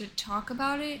encouraging to talk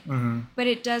about it, but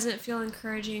it doesn't feel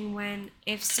encouraging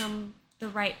if the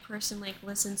right person like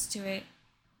listens to it,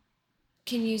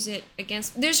 can use it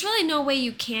against. There's really no way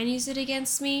you can use it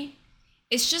against me.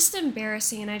 It's just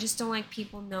embarrassing, and I just don't like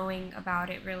people knowing about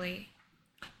it, really.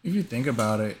 If you think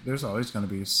about it, there's always going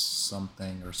to be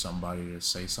something or somebody to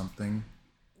say something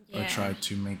or try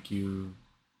to make you.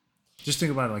 Just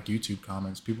think about it, like YouTube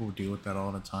comments. People deal with that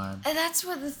all the time. And that's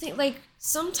what the thing, like,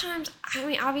 sometimes, I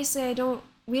mean, obviously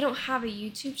we don't have a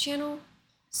YouTube channel.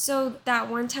 So that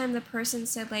one time the person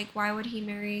said, like, why would he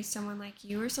marry someone like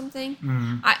you or something?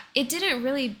 It didn't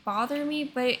really bother me,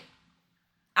 but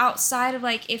outside of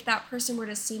like if that person were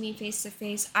to see me face to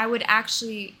face, I would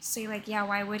actually say like, yeah,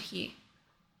 why would he?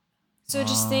 So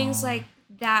just things like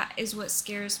that is what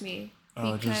scares me.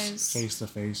 Just face to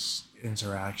face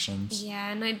interactions.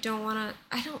 Yeah, and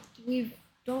we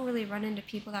don't really run into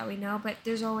people that we know, but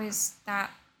there's always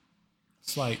that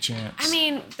slight chance. I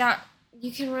mean, that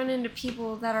you can run into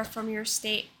people that are from your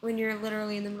state when you're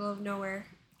literally in the middle of nowhere.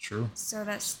 True. So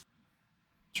that's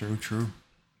true.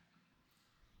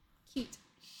 Cute.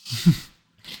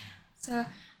 So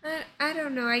I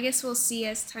don't know. I guess we'll see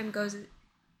as time goes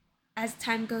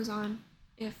on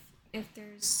if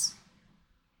there's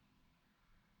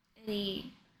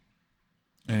anything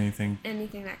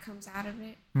that comes out of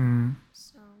it. Mm-hmm.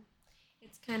 So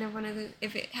it's kind of one of the,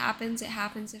 if it happens, it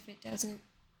happens. If it doesn't,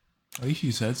 at least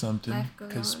you said something, life goes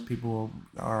because on. people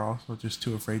are also just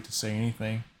too afraid to say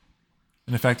anything.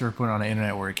 And the fact that we're putting it on the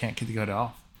internet where it can't get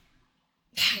off.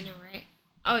 I know, right?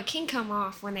 Oh, it can come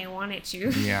off when they want it to.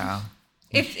 Yeah.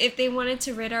 If they wanted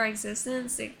to rid our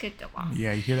existence, it could go off.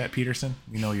 Yeah, you hear that, Peterson?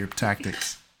 We know your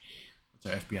tactics. It's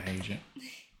our FBI agent.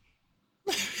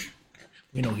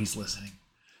 We know he's listening.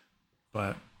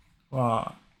 But,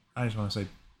 well, I just want to say,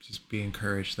 just be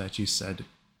encouraged that you said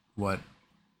what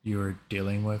you were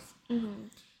dealing with. Mm-hmm.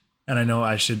 And I know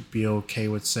I should be okay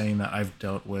with saying that I've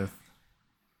dealt with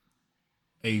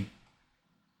a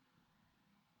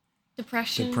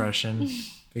depression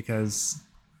because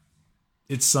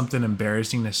it's something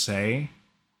embarrassing to say,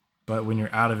 but when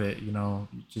you're out of it, you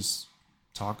just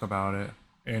talk about it.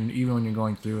 And even when you're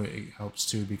going through it, it helps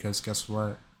too, because guess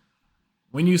what?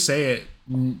 When you say it,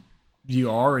 you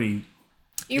already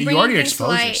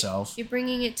expose yourself. You're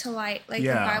bringing it to light, like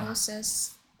the Bible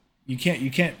says. You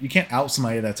can't out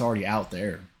somebody that's already out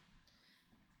there.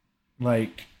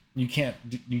 Like you can't.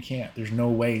 There's no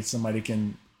way somebody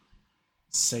can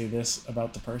say this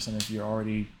about the person if you're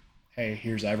already, hey,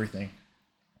 here's everything.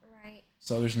 Right.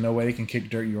 So there's no way they can kick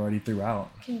dirt you already threw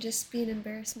out. It can just be an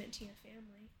embarrassment to your family.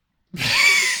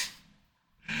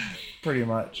 Pretty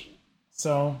much.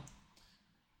 So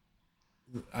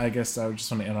I guess I would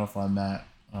just want to end off on that.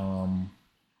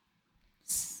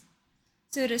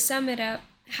 So to sum it up,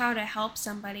 how to help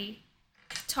somebody.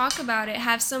 Talk about it.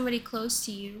 Have somebody close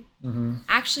to you. Mm-hmm.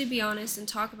 Actually be honest and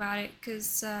talk about it,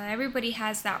 because everybody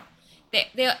has that.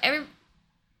 You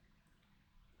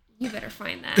better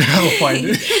find that. I'll find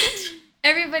it.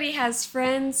 Everybody has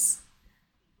friends.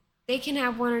 They can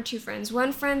have one or two friends.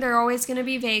 One friend they're always going to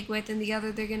be vague with, and the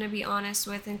other they're going to be honest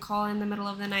with and call in the middle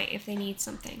of the night if they need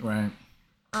something. Right.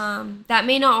 That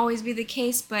may not always be the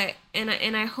case, but and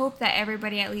I hope that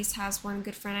everybody at least has one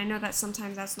good friend. I know that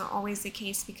sometimes that's not always the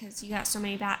case because you got so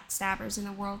many backstabbers in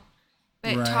the world.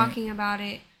 But right. Talking about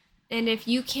it, and if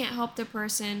you can't help the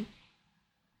person,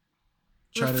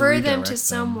 refer them to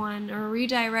someone or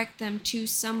redirect them to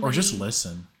somebody. Or just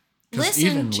listen.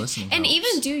 Even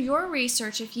do your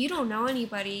research. If you don't know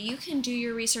anybody, you can do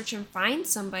your research and find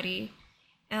somebody.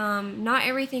 Not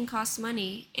everything costs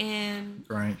money, and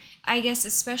right. I guess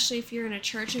especially if you're in a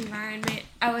church environment,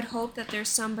 I would hope that there's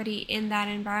somebody in that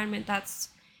environment that's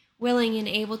willing and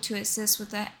able to assist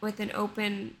with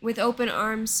open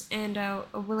arms and a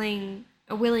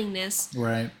willingness.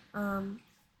 Right. And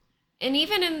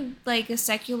even in like a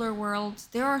secular world,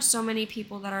 there are so many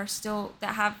people that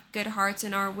have good hearts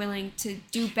and are willing to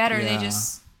do better. Yeah. They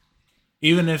just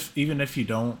even if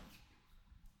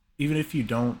you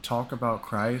don't talk about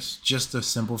Christ, just the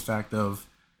simple fact of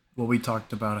what we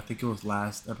talked about, I think it was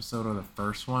last episode or the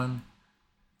first one.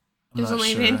 There's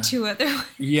only been two other ones.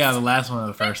 Yeah, the last one or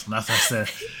the first one. That's what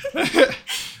I said.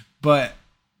 But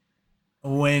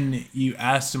when you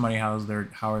ask somebody how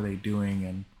are they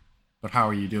doing, but how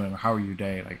are you doing? Or how are your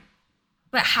day? Like,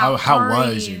 but how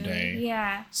was your day?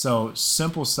 Yeah. So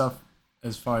simple stuff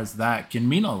as far as that can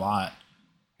mean a lot,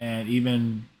 and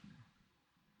even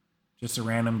just a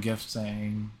random gift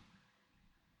saying,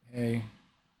 "Hey,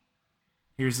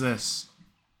 here's this."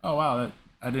 Oh wow,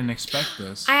 I didn't expect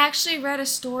this. I actually read a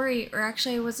story, or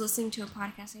actually I was listening to a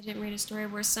podcast. I didn't read a story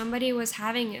where somebody was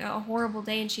having a horrible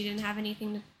day and she didn't have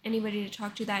anybody to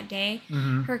talk to that day.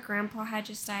 Mm-hmm. Her grandpa had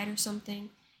just died or something,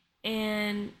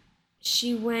 and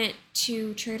she went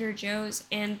to Trader Joe's,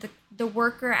 and the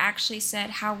worker actually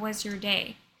said, "How was your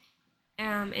day?"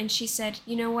 And she said,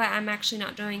 "You know what? I'm actually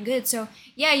not doing good." So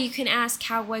yeah, you can ask,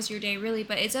 "How was your day really?"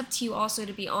 But it's up to you also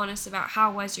to be honest about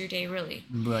how was your day really.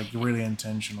 Like really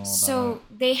intentional about it. So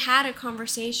they had a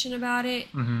conversation about it,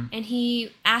 mm-hmm. and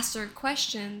he asked her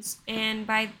questions. And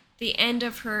by the end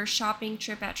of her shopping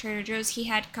trip at Trader Joe's, he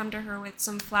had come to her with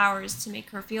some flowers to make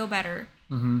her feel better.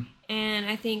 Mm-hmm. And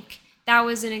I think that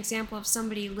was an example of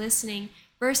somebody listening.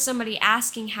 versus somebody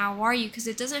asking how are you, because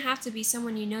it doesn't have to be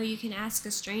someone you know. You can ask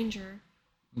a stranger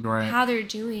Right. how they're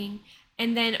doing.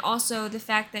 And then also the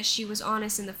fact that she was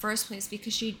honest in the first place,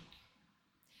 because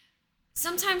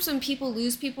sometimes when people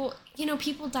lose people,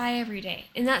 people die every day,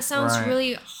 and that sounds Right.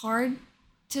 really hard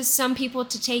to some people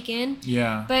to take in.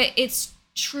 Yeah. But it's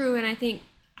true, and I think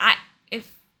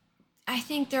I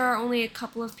think there are only a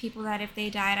couple of people that if they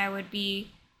died, I would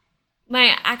be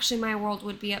my world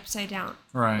would be upside down.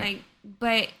 Right.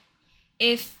 But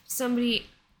if somebody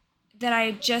that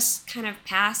I just kind of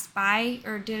passed by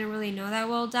or didn't really know that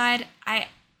well died,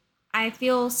 I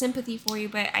feel sympathy for you,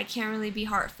 but I can't really be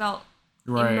heartfelt,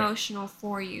 Right. emotional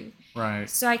for you. Right.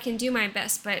 So I can do my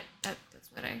best, but that's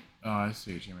what I. Oh, I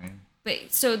see what you mean.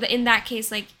 But so in that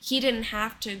case, like, he didn't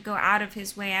have to go out of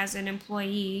his way as an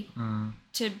employee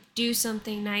to do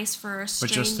something nice for a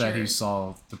stranger. But just that he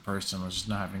saw the person was just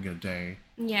not having a good day.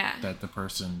 Yeah. That the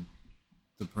person's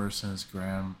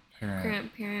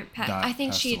grandparent. I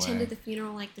think she passed attended away. the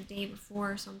funeral like the day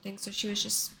before or something, so she was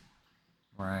just.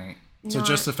 Right. So Not-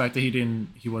 just the fact that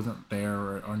he wasn't there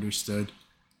or understood,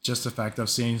 just the fact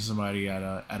of seeing somebody at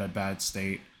a bad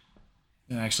state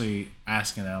and actually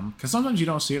asking them, because sometimes you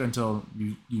don't see it until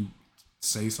you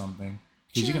say something,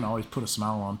 because you Sure. can always put a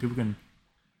smile on. People can.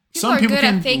 People are good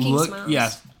at faking look. smiles.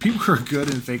 Yes, people are good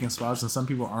at faking smiles, and some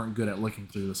people aren't good at looking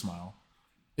through the smile.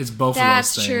 It's both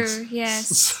That's of those things. true, yes.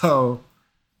 So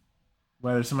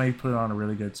whether somebody put on a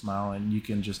really good smile and you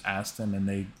can just ask them and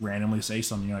they randomly say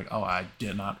something, you're like, oh, I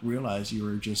did not realize you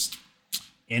were just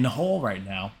in a hole right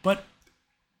now. But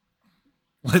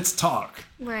let's talk.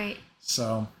 Right.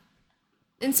 So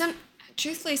And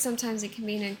truthfully, sometimes it can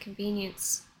be an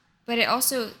inconvenience, but it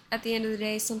also, at the end of the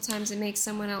day, sometimes it makes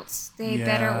someone else day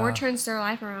better or Yeah. turns their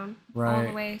life around all the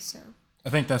Right. way. So I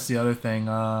think that's the other thing.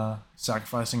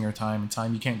 Sacrificing your time and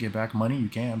time you can't get back. Money you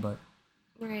can, but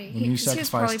right, When you 'cause he was sacrifice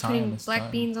probably time, putting it's black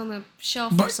time. beans on the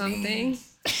shelf or Black something.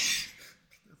 beans. that's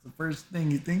the first thing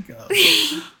you think of.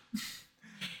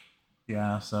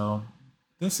 Yeah, so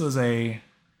this is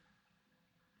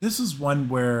one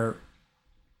where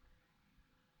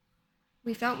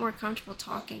We felt more comfortable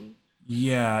talking.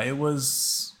 yeah, it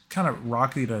was kind of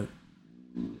rocky to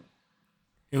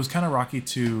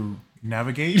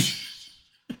navigate.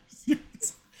 It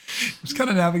was kind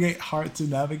of hard to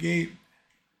navigate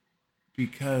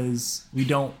because we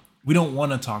don't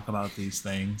want to talk about these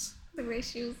things. The way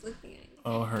she was looking at me.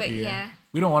 Oh, her But ear. yeah.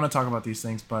 We don't want to talk about these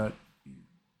things, but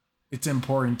it's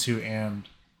important to. And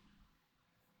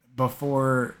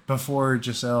before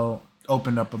Giselle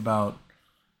opened up about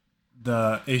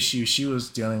the issue she was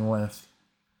dealing with,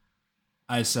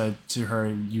 I said to her,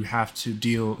 you have to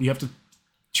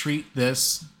treat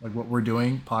this, like what we're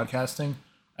doing, podcasting,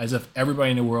 as if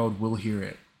everybody in the world will hear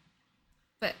it.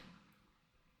 But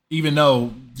Even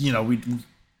though,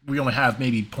 we only have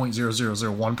maybe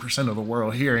 0.0001% of the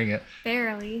world hearing it,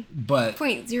 barely. but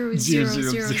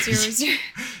 0.00000.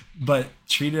 but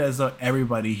treat it as though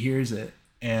everybody hears it.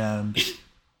 And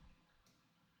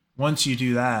once you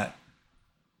do that,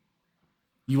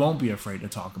 you won't be afraid to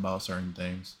talk about certain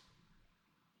things.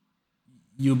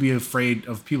 You'll be afraid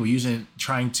of people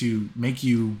trying to make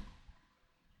you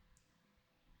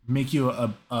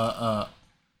a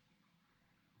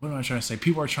what am I trying to say?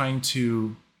 People are trying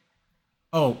to,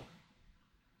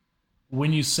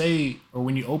 when you say or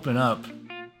when you open up,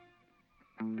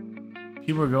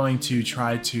 people are going to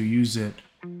try to use it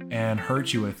and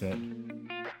hurt you with it.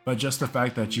 But just the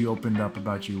fact that you opened up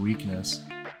about your weakness,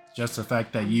 just the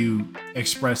fact that you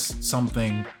expressed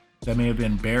something that may have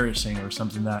been embarrassing or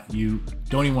something that you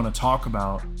don't even want to talk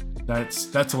about,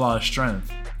 that's a lot of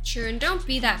strength. Sure, and don't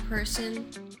be that person.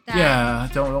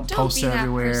 Don't post be it that person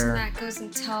everywhere. that goes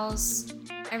and tells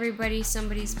everybody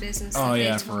somebody's business Oh, that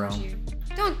yeah, they for told real. you.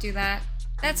 Don't do that.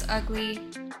 That's ugly,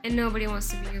 and nobody wants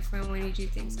to be your friend when you do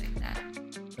things like that.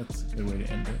 That's a good way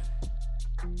to end it.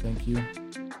 Thank you.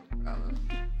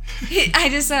 I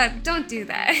just said, don't do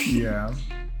that. Yeah.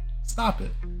 Stop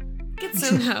it. Get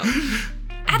some help.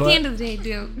 At But- the end of the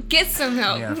day, get some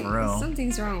help. Yeah, for real.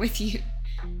 Something's wrong with you.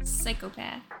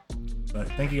 Psychopath. But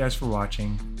thank you guys for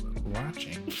watching.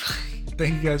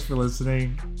 Thank you guys for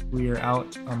listening. We are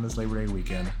out on this Labor Day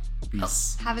weekend.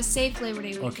 Peace. Have a safe Labor Day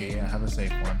weekend. Okay, yeah, have a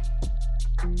safe one.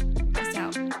 Peace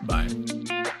out. Bye.